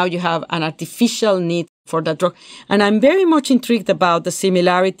 now you have an artificial need for the drug. And I'm very much intrigued about the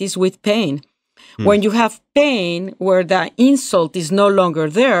similarities with pain. When you have pain where the insult is no longer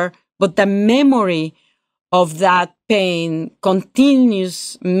there, but the memory of that pain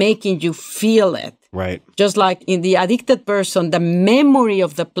continues making you feel it. Right. Just like in the addicted person, the memory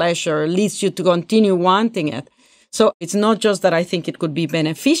of the pleasure leads you to continue wanting it. So it's not just that I think it could be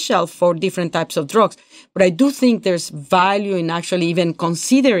beneficial for different types of drugs, but I do think there's value in actually even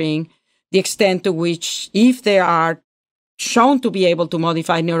considering the extent to which, if they are shown to be able to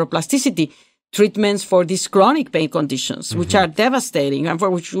modify neuroplasticity, treatments for these chronic pain conditions, which are devastating and for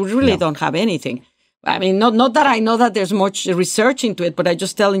which we really don't have anything. I mean, not that I know that there's much research into it, but I'm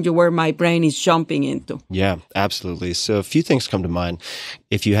just telling you where my brain is jumping into. Yeah, absolutely. So a few things come to mind.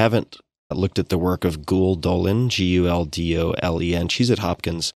 If you haven't looked at the work of Guldolen, Guldolen, she's at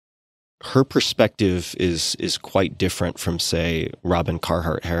Hopkins. Her perspective is quite different from, say, Robin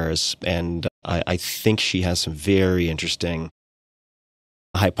Carhart-Harris, and I think she has some very interesting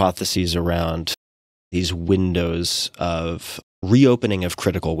hypotheses around these windows of reopening of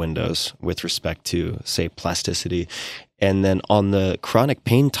critical windows with respect to, say, plasticity. And then on the chronic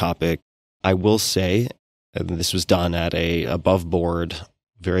pain topic, I will say, and this was done at a above board,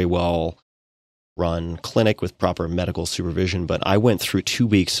 very well run clinic with proper medical supervision, but I went through 2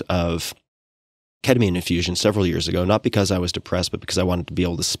 weeks of ketamine infusion several years ago, not because I was depressed, but because I wanted to be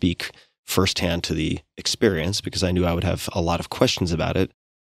able to speak firsthand to the experience, because I knew I would have a lot of questions about it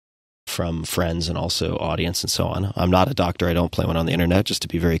from friends and also audience and so on. I'm not a doctor. I don't play one on the internet, just to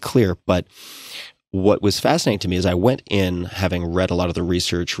be very clear. But what was fascinating to me is I went in having read a lot of the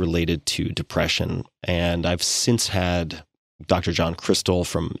research related to depression, and I've since had Dr. John Crystal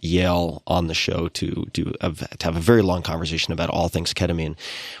from Yale on the show to have a very long conversation about all things ketamine.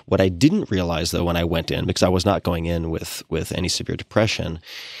 What I didn't realize, though, when I went in, because I was not going in with any severe depression,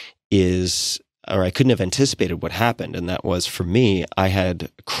 or I couldn't have anticipated what happened, and that was, for me, I had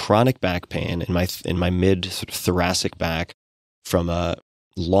chronic back pain in my mid sort of thoracic back from a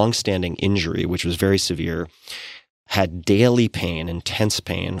long-standing injury, which was very severe, had daily pain, intense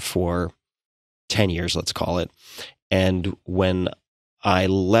pain for 10 years, let's call it. And when I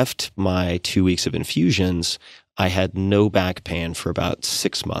left my 2 weeks of infusions, I had no back pain for about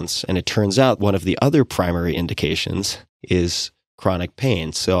 6 months. And it turns out one of the other primary indications is chronic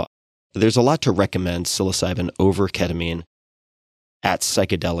pain. So there's a lot to recommend psilocybin over ketamine at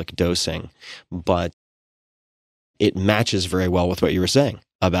psychedelic dosing, but it matches very well with what you were saying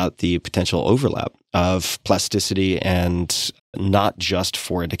about the potential overlap of plasticity, and not just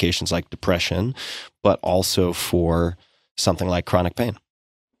for indications like depression, but also for something like chronic pain.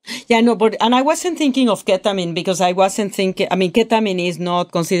 Yeah, no, and I wasn't thinking of ketamine because I wasn't thinking, ketamine is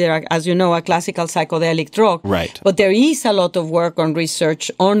not considered, as you know, a classical psychedelic drug. Right. But there is a lot of work on research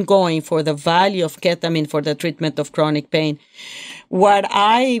ongoing for the value of ketamine for the treatment of chronic pain. What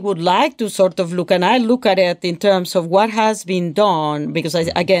I would like to sort of look, and I look at it in terms of what has been done, because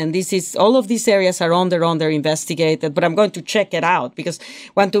again, all of these areas are under investigated, but I'm going to check it out because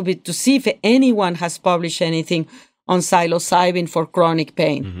I want to see if anyone has published anything on psilocybin for chronic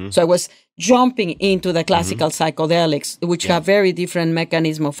pain. Mm-hmm. So I was jumping into the classical psychedelics, which have very different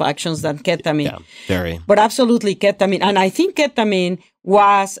mechanism of actions than ketamine. Yeah, very. But absolutely ketamine. And I think ketamine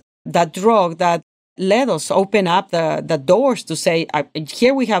was the drug that let us open up the doors to say,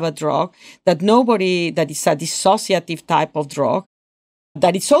 here we have a drug that is a dissociative type of drug,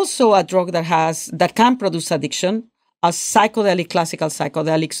 that it's also a drug that can produce addiction, as classical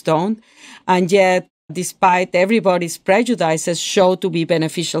psychedelics don't, and yet, despite everybody's prejudices, show to be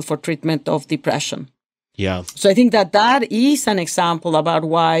beneficial for treatment of depression. Yeah. So I think that is an example about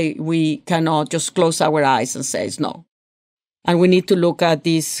why we cannot just close our eyes and say no. And we need to look at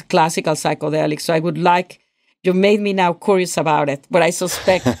these classical psychedelics. So you made me now curious about it, but I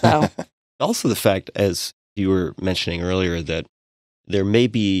suspect Also the fact, as you were mentioning earlier, that there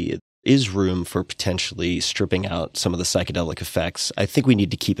is room for potentially stripping out some of the psychedelic effects. I think we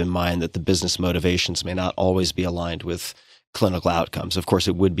need to keep in mind that the business motivations may not always be aligned with clinical outcomes. Of course,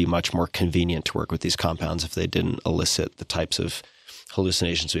 it would be much more convenient to work with these compounds if they didn't elicit the types of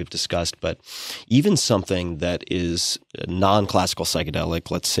hallucinations we've discussed. But even something that is non-classical psychedelic,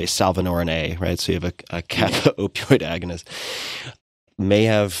 let's say salvinorin A, right? So you have a kappa opioid agonist, may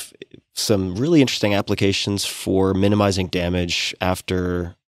have some really interesting applications for minimizing damage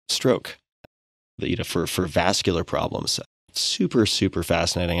after stroke, for vascular problems. Super, super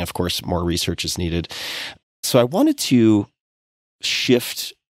fascinating. Of course, more research is needed. So I wanted to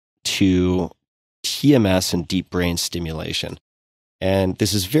shift to TMS and deep brain stimulation. And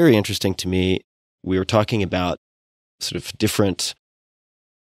this is very interesting to me. We were talking about sort of different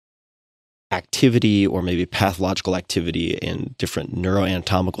activity or maybe pathological activity in different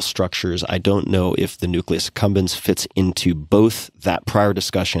neuroanatomical structures. I don't know if the nucleus accumbens fits into both that prior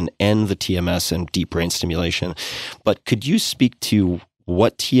discussion and the TMS and deep brain stimulation. But could you speak to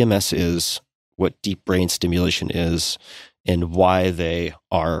what TMS is, what deep brain stimulation is, and why they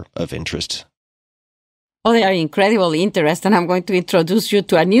are of interest? Oh, they are incredibly interesting. I'm going to introduce you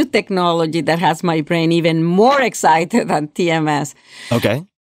to a new technology that has my brain even more excited than TMS. Okay.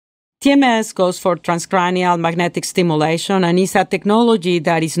 TMS goes for transcranial magnetic stimulation, and is a technology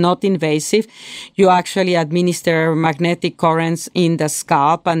that is not invasive. You actually administer magnetic currents in the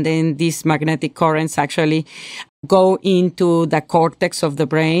scalp, and then these magnetic currents actually go into the cortex of the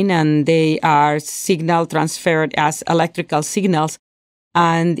brain, and they are signal transferred as electrical signals.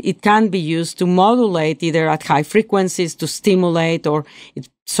 And it can be used to modulate either at high frequencies to stimulate, or it's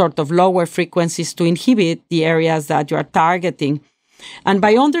sort of lower frequencies to inhibit the areas that you are targeting. And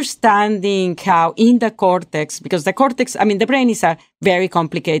by understanding how in the cortex, because the cortex, the brain is a very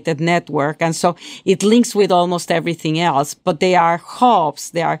complicated network, and so it links with almost everything else, but they are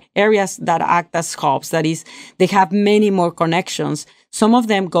hubs, they are areas that act as hubs. That is, they have many more connections. Some of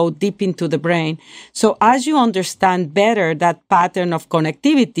them go deep into the brain. So as you understand better that pattern of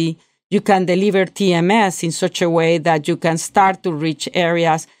connectivity, you can deliver TMS in such a way that you can start to reach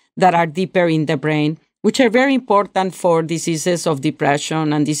areas that are deeper in the brain, which are very important for diseases of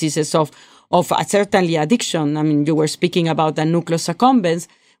depression and diseases of certainly addiction. You were speaking about the nucleus accumbens,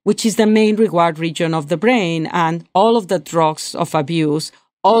 which is the main reward region of the brain, and all of the drugs of abuse,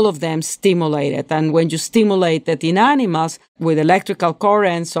 all of them stimulate it. And when you stimulate it in animals with electrical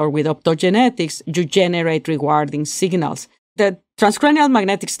currents or with optogenetics, you generate rewarding signals. The transcranial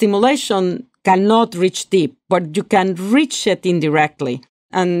magnetic stimulation cannot reach deep, but you can reach it indirectly.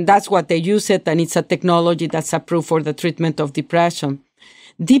 And that's what they use it, and it's a technology that's approved for the treatment of depression.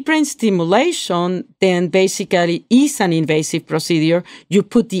 Deep brain stimulation then basically is an invasive procedure. You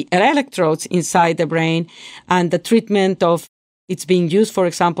put the electrodes inside the brain, and the treatment it's being used, for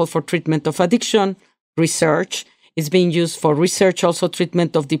example, for treatment of addiction, research. It's being used for research, also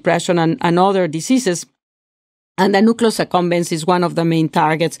treatment of depression and other diseases. And the nucleus accumbens is one of the main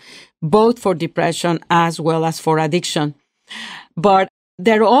targets, both for depression as well as for addiction. But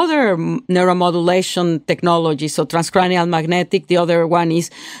There are other neuromodulation technologies. So transcranial magnetic, the other one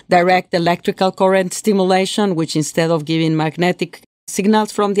is direct electrical current stimulation, which instead of giving magnetic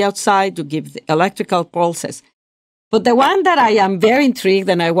signals from the outside, you give the electrical pulses. But the one that I am very intrigued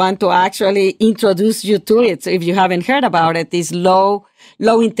and I want to actually introduce you to it, so if you haven't heard about it, is low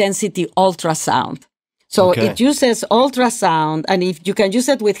intensity ultrasound. So it uses ultrasound, and if you can use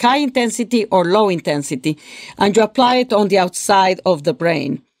it with high intensity or low intensity, and you apply it on the outside of the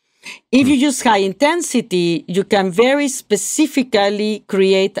brain. If you use high intensity, you can very specifically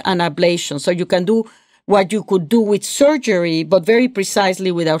create an ablation. So you can do what you could do with surgery, but very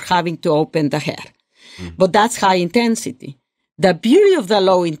precisely without having to open the head. But that's high intensity. The beauty of the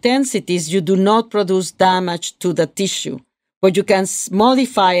low intensity is you do not produce damage to the tissue, but you can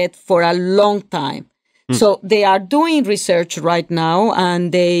modify it for a long time. So they are doing research right now,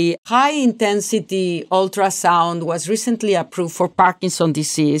 and the high-intensity ultrasound was recently approved for Parkinson's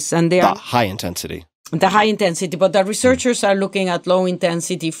disease. And they are high intensity. The high intensity, but the researchers are looking at low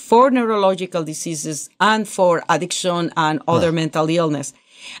intensity for neurological diseases and for addiction and other mental illness.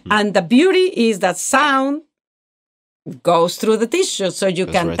 And the beauty is that sound goes through the tissue, so you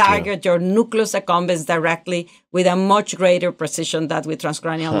can target your nucleus accumbens directly with a much greater precision than with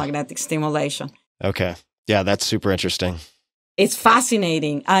transcranial magnetic stimulation. Okay. Yeah, that's super interesting. It's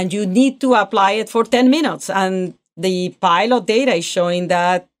fascinating, and you need to apply it for 10 minutes. And the pilot data is showing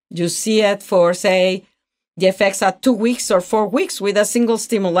that you see it for, say, the effects at 2 weeks or 4 weeks with a single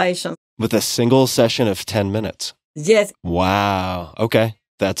stimulation. With a single session of 10 minutes? Yes. Wow. Okay.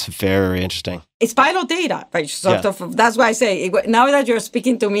 That's very interesting. It's pilot data, right? That's why I say, now that you're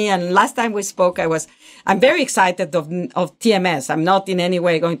speaking to me, and last time we spoke, I'm very excited of TMS. I'm not in any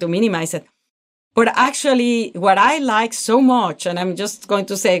way going to minimize it. But actually, what I like so much, and I'm just going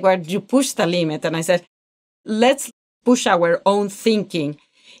to say where you push the limit, and I said, let's push our own thinking.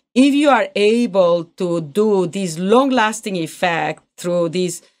 If you are able to do this long-lasting effect through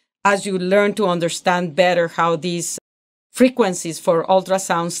this, as you learn to understand better how these frequencies for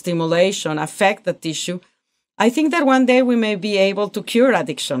ultrasound stimulation affect the tissue, I think that one day we may be able to cure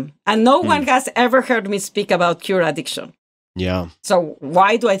addiction. And no one has ever heard me speak about cure addiction. Yeah. So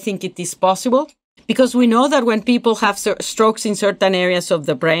why do I think it is possible? Because we know that when people have strokes in certain areas of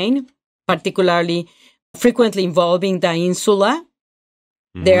the brain, particularly frequently involving the insula,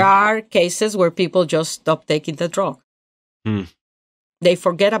 there are cases where people just stop taking the drug. They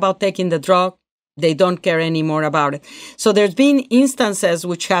forget about taking the drug. They don't care anymore about it. So there's been instances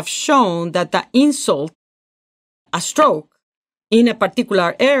which have shown that the insult, a stroke in a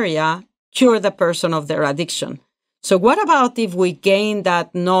particular area, cure the person of their addiction. So what about if we gain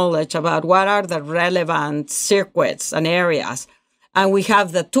that knowledge about what are the relevant circuits and areas, and we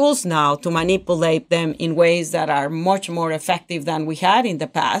have the tools now to manipulate them in ways that are much more effective than we had in the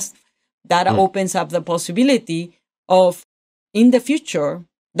past? That opens up the possibility of, in the future,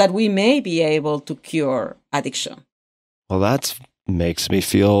 that we may be able to cure addiction. Well, that makes me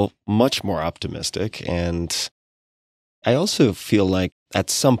feel much more optimistic. And I also feel like at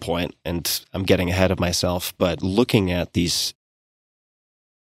some point, and I'm getting ahead of myself, but looking at these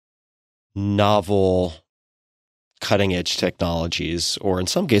novel cutting edge technologies, or in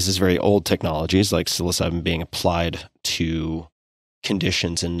some cases very old technologies like psilocybin being applied to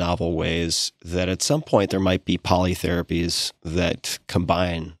conditions in novel ways, that at some point there might be polytherapies that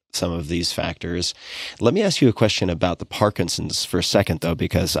combine some of these factors. Let me ask you a question about the Parkinson's for a second, though,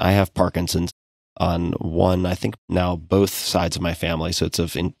 because I have Parkinson's on one, I think now both sides of my family, so it's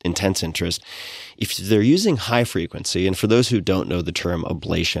of intense interest. If they're using high frequency, and for those who don't know the term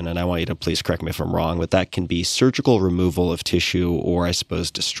ablation, and I want you to please correct me if I'm wrong, but that can be surgical removal of tissue, or I suppose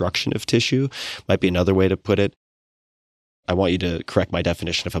destruction of tissue, might be another way to put it. I want you to correct my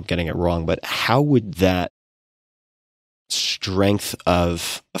definition if I'm getting it wrong, but how would that strength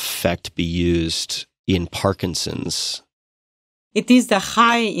of effect be used in Parkinson's? It is the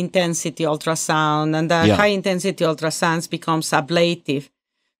high-intensity ultrasound, and the high-intensity ultrasounds becomes ablative.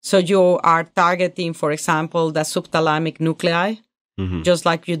 So you are targeting, for example, the subthalamic nuclei, just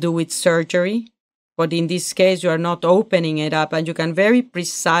like you do with surgery. But in this case, you are not opening it up, and you can very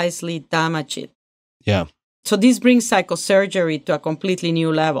precisely damage it. Yeah. So this brings psychosurgery to a completely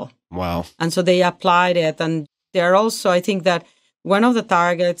new level. Wow. And so they applied it, and they are also, I think that one of the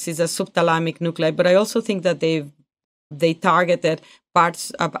targets is a subthalamic nuclei, but I also think that they targeted parts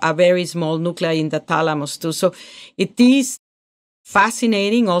of a very small nuclei in the thalamus too. So it is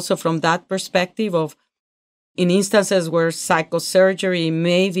fascinating also from that perspective of, in instances where psychosurgery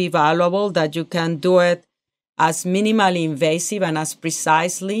may be valuable, that you can do it as minimally invasive and as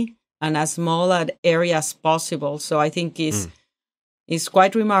precisely and as small an area as possible. So I think is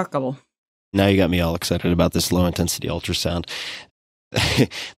quite remarkable. Now you got me all excited about this low-intensity ultrasound.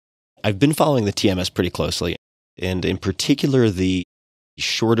 I've been following the TMS pretty closely, and in particular, the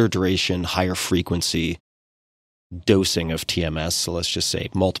shorter duration, higher frequency dosing of TMS. So let's just say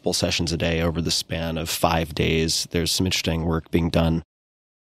multiple sessions a day over the span of 5 days. There's some interesting work being done.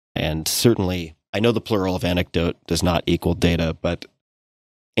 And certainly, I know the plural of anecdote does not equal data, but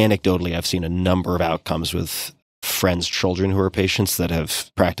anecdotally, I've seen a number of outcomes with friends' children who are patients that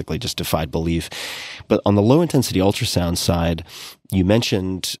have practically just defied belief. But on the low-intensity ultrasound side, you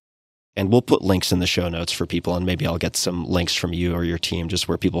mentioned, and we'll put links in the show notes for people, and maybe I'll get some links from you or your team just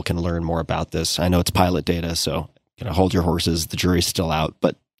where people can learn more about this. I know it's pilot data, so hold your horses. The jury's still out,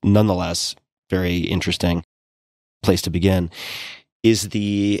 but nonetheless, very interesting place to begin. Is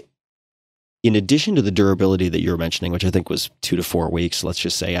in addition to the durability that you were mentioning, which I think was 2 to 4 weeks, let's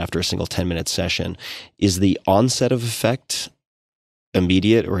just say after a single 10-minute session, is the onset of effect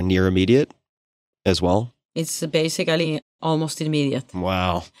immediate or near immediate as well? It's basically almost immediate.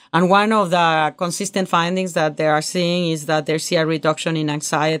 Wow. And one of the consistent findings that they are seeing is that they see a reduction in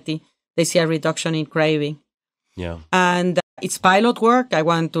anxiety. They see a reduction in craving. Yeah. And it's pilot work. I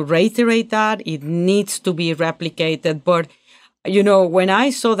want to reiterate that. It needs to be replicated. But when I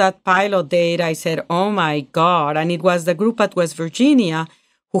saw that pilot data, I said, oh my God. And it was the group at West Virginia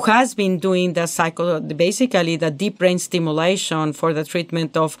who has been doing basically the deep brain stimulation for the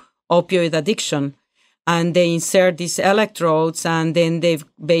treatment of opioid addiction. And they insert these electrodes, and then they've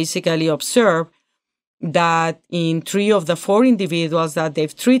basically observed that in 3 of the 4 individuals that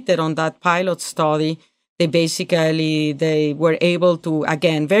they've treated on that pilot study, they were able to,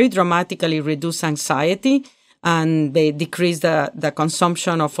 again, very dramatically reduce anxiety, and they decreased the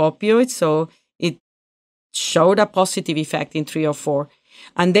consumption of opioids. So it showed a positive effect in 3 or 4.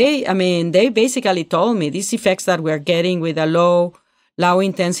 And they basically told me these effects that we're getting with a low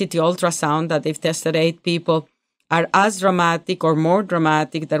intensity ultrasound that they've tested 8 people are as dramatic or more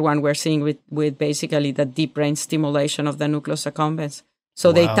dramatic than one we're seeing with basically the deep brain stimulation of the nucleus accumbens. So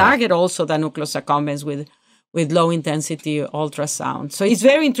Wow. They target also the nucleus accumbens with low intensity ultrasound. So it's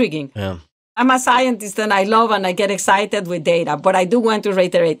very intriguing. Yeah. I'm a scientist and I love and I get excited with data, but I do want to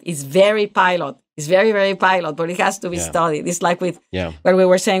reiterate, it's very pilot. It's very, very pilot, but it has to be studied. It's like with what we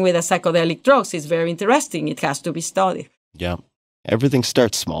were saying with the psychedelic drugs. It's very interesting. It has to be studied. Yeah. Everything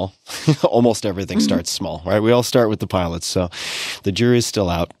starts small. Almost everything starts small, right? We all start with the pilots. So the jury is still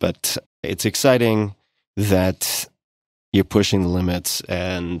out, but it's exciting that you're pushing the limits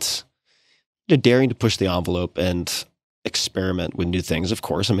and you're daring to push the envelope and experiment with new things. Of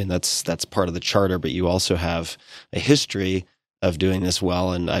course, I mean, that's part of the charter, but you also have a history of doing this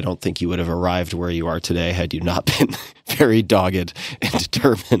well. And I don't think you would have arrived where you are today had you not been very dogged and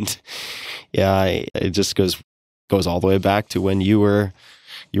determined. Yeah, it just goes all the way back to when you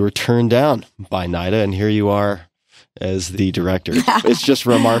were turned down by NIDA, and here you are as the director. It's just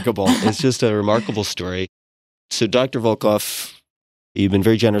remarkable. It's just a remarkable story. So Dr. Volkow, you've been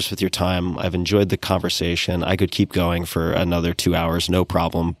very generous with your time. I've enjoyed the conversation. I could keep going for another 2 hours, no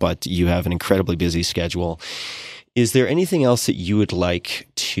problem, but you have an incredibly busy schedule. Is there anything else that you would like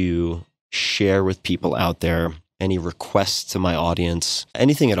to share with people out there? Any requests to my audience?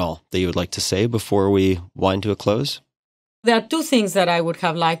 Anything at all that you would like to say before we wind to a close? There are 2 things that I would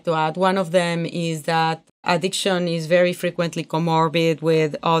have liked to add. One of them is that addiction is very frequently comorbid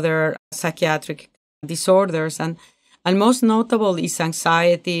with other psychiatric disorders, and most notable is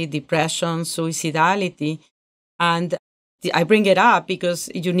anxiety, depression, suicidality. And I bring it up because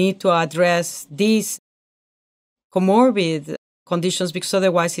you need to address these comorbid conditions, because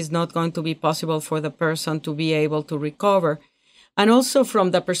otherwise it's not going to be possible for the person to be able to recover. And also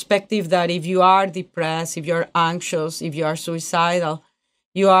from the perspective that if you are depressed, if you're anxious, if you are suicidal,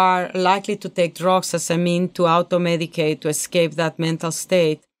 you are likely to take drugs as a means to auto-medicate, to escape that mental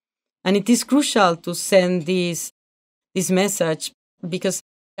state. And it is crucial to send this message, because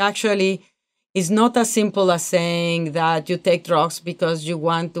actually it's not as simple as saying that you take drugs because you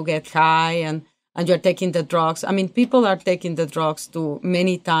want to get high and you're taking the drugs. I mean, people are taking the drugs to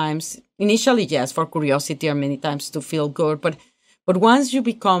many times, initially, yes, for curiosity, or many times to feel good. But once you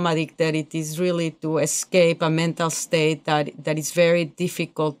become addicted, it is really to escape a mental state that is very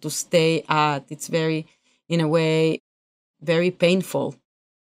difficult to stay at. It's very, in a way, very painful.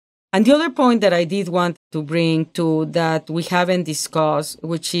 And the other point that I did want to bring to that we haven't discussed,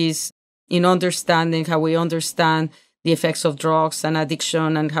 which is in understanding how we understand the effects of drugs and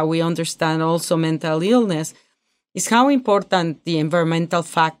addiction, and how we understand also mental illness, is how important the environmental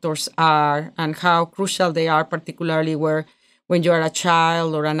factors are and how crucial they are, particularly when you are a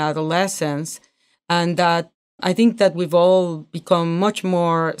child or an adolescent, and that I think that we've all become much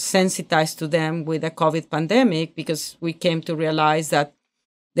more sensitized to them with the COVID pandemic, because we came to realize that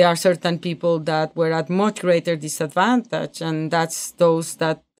there are certain people that were at much greater disadvantage, and that's those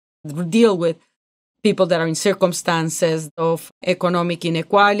that deal with people that are in circumstances of economic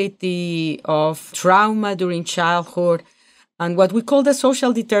inequality, of trauma during childhood, and what we call the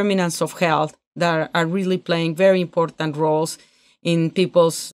social determinants of health that are really playing very important roles in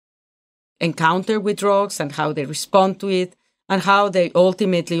people's encounter with drugs and how they respond to it, and how they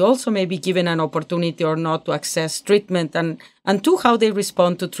ultimately also may be given an opportunity or not to access treatment, and to how they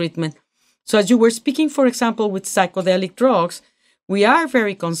respond to treatment. So as you were speaking, for example, with psychedelic drugs, we are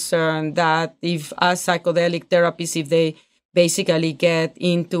very concerned that if as psychedelic therapies, if they basically get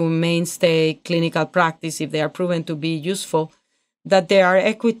into mainstay clinical practice, if they are proven to be useful, that they are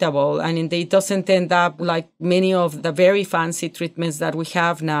equitable, and it doesn't end up like many of the very fancy treatments that we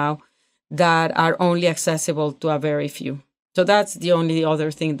have now that are only accessible to a very few. So that's the only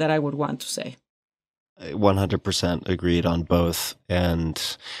other thing that I would want to say. 100% agreed on both.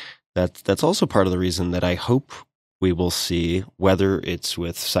 And that's also part of the reason that I hope we will see, whether it's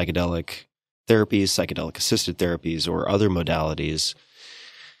with psychedelic therapies, psychedelic assisted therapies, or other modalities,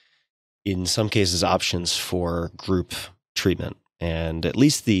 in some cases, options for group treatment. And at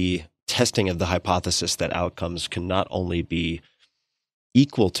least the testing of the hypothesis that outcomes can not only be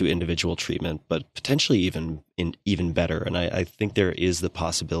equal to individual treatment, but potentially even better. And I think there is the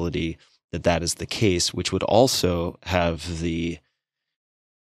possibility that that is the case, which would also have the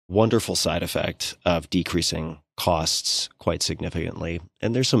wonderful side effect of decreasing costs quite significantly.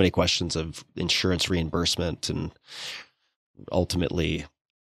 And there's so many questions of insurance reimbursement and ultimately,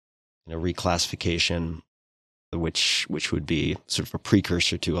 reclassification, which would be sort of a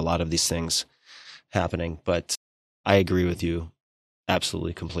precursor to a lot of these things happening. But I agree with you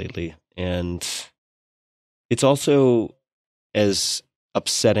absolutely, completely. And it's also as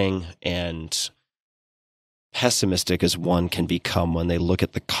upsetting and pessimistic as one can become when they look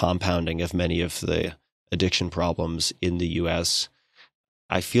at the compounding of many of the addiction problems in the US.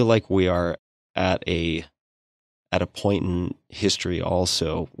 I feel like we are at a point in history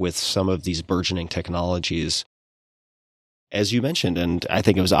also with some of these burgeoning technologies. As you mentioned, and I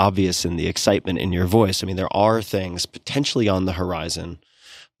think it was obvious in the excitement in your voice, I mean, there are things potentially on the horizon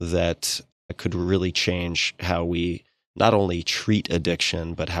that could really change how we not only treat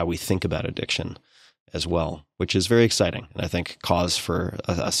addiction, but how we think about addiction as well, which is very exciting. And I think cause for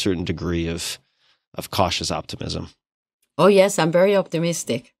a certain degree of cautious optimism. Oh, yes, I'm very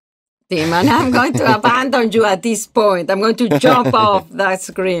optimistic, Tim, and I'm going to abandon you at this point. I'm going to jump off that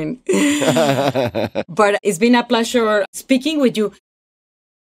screen. But it's been a pleasure speaking with you.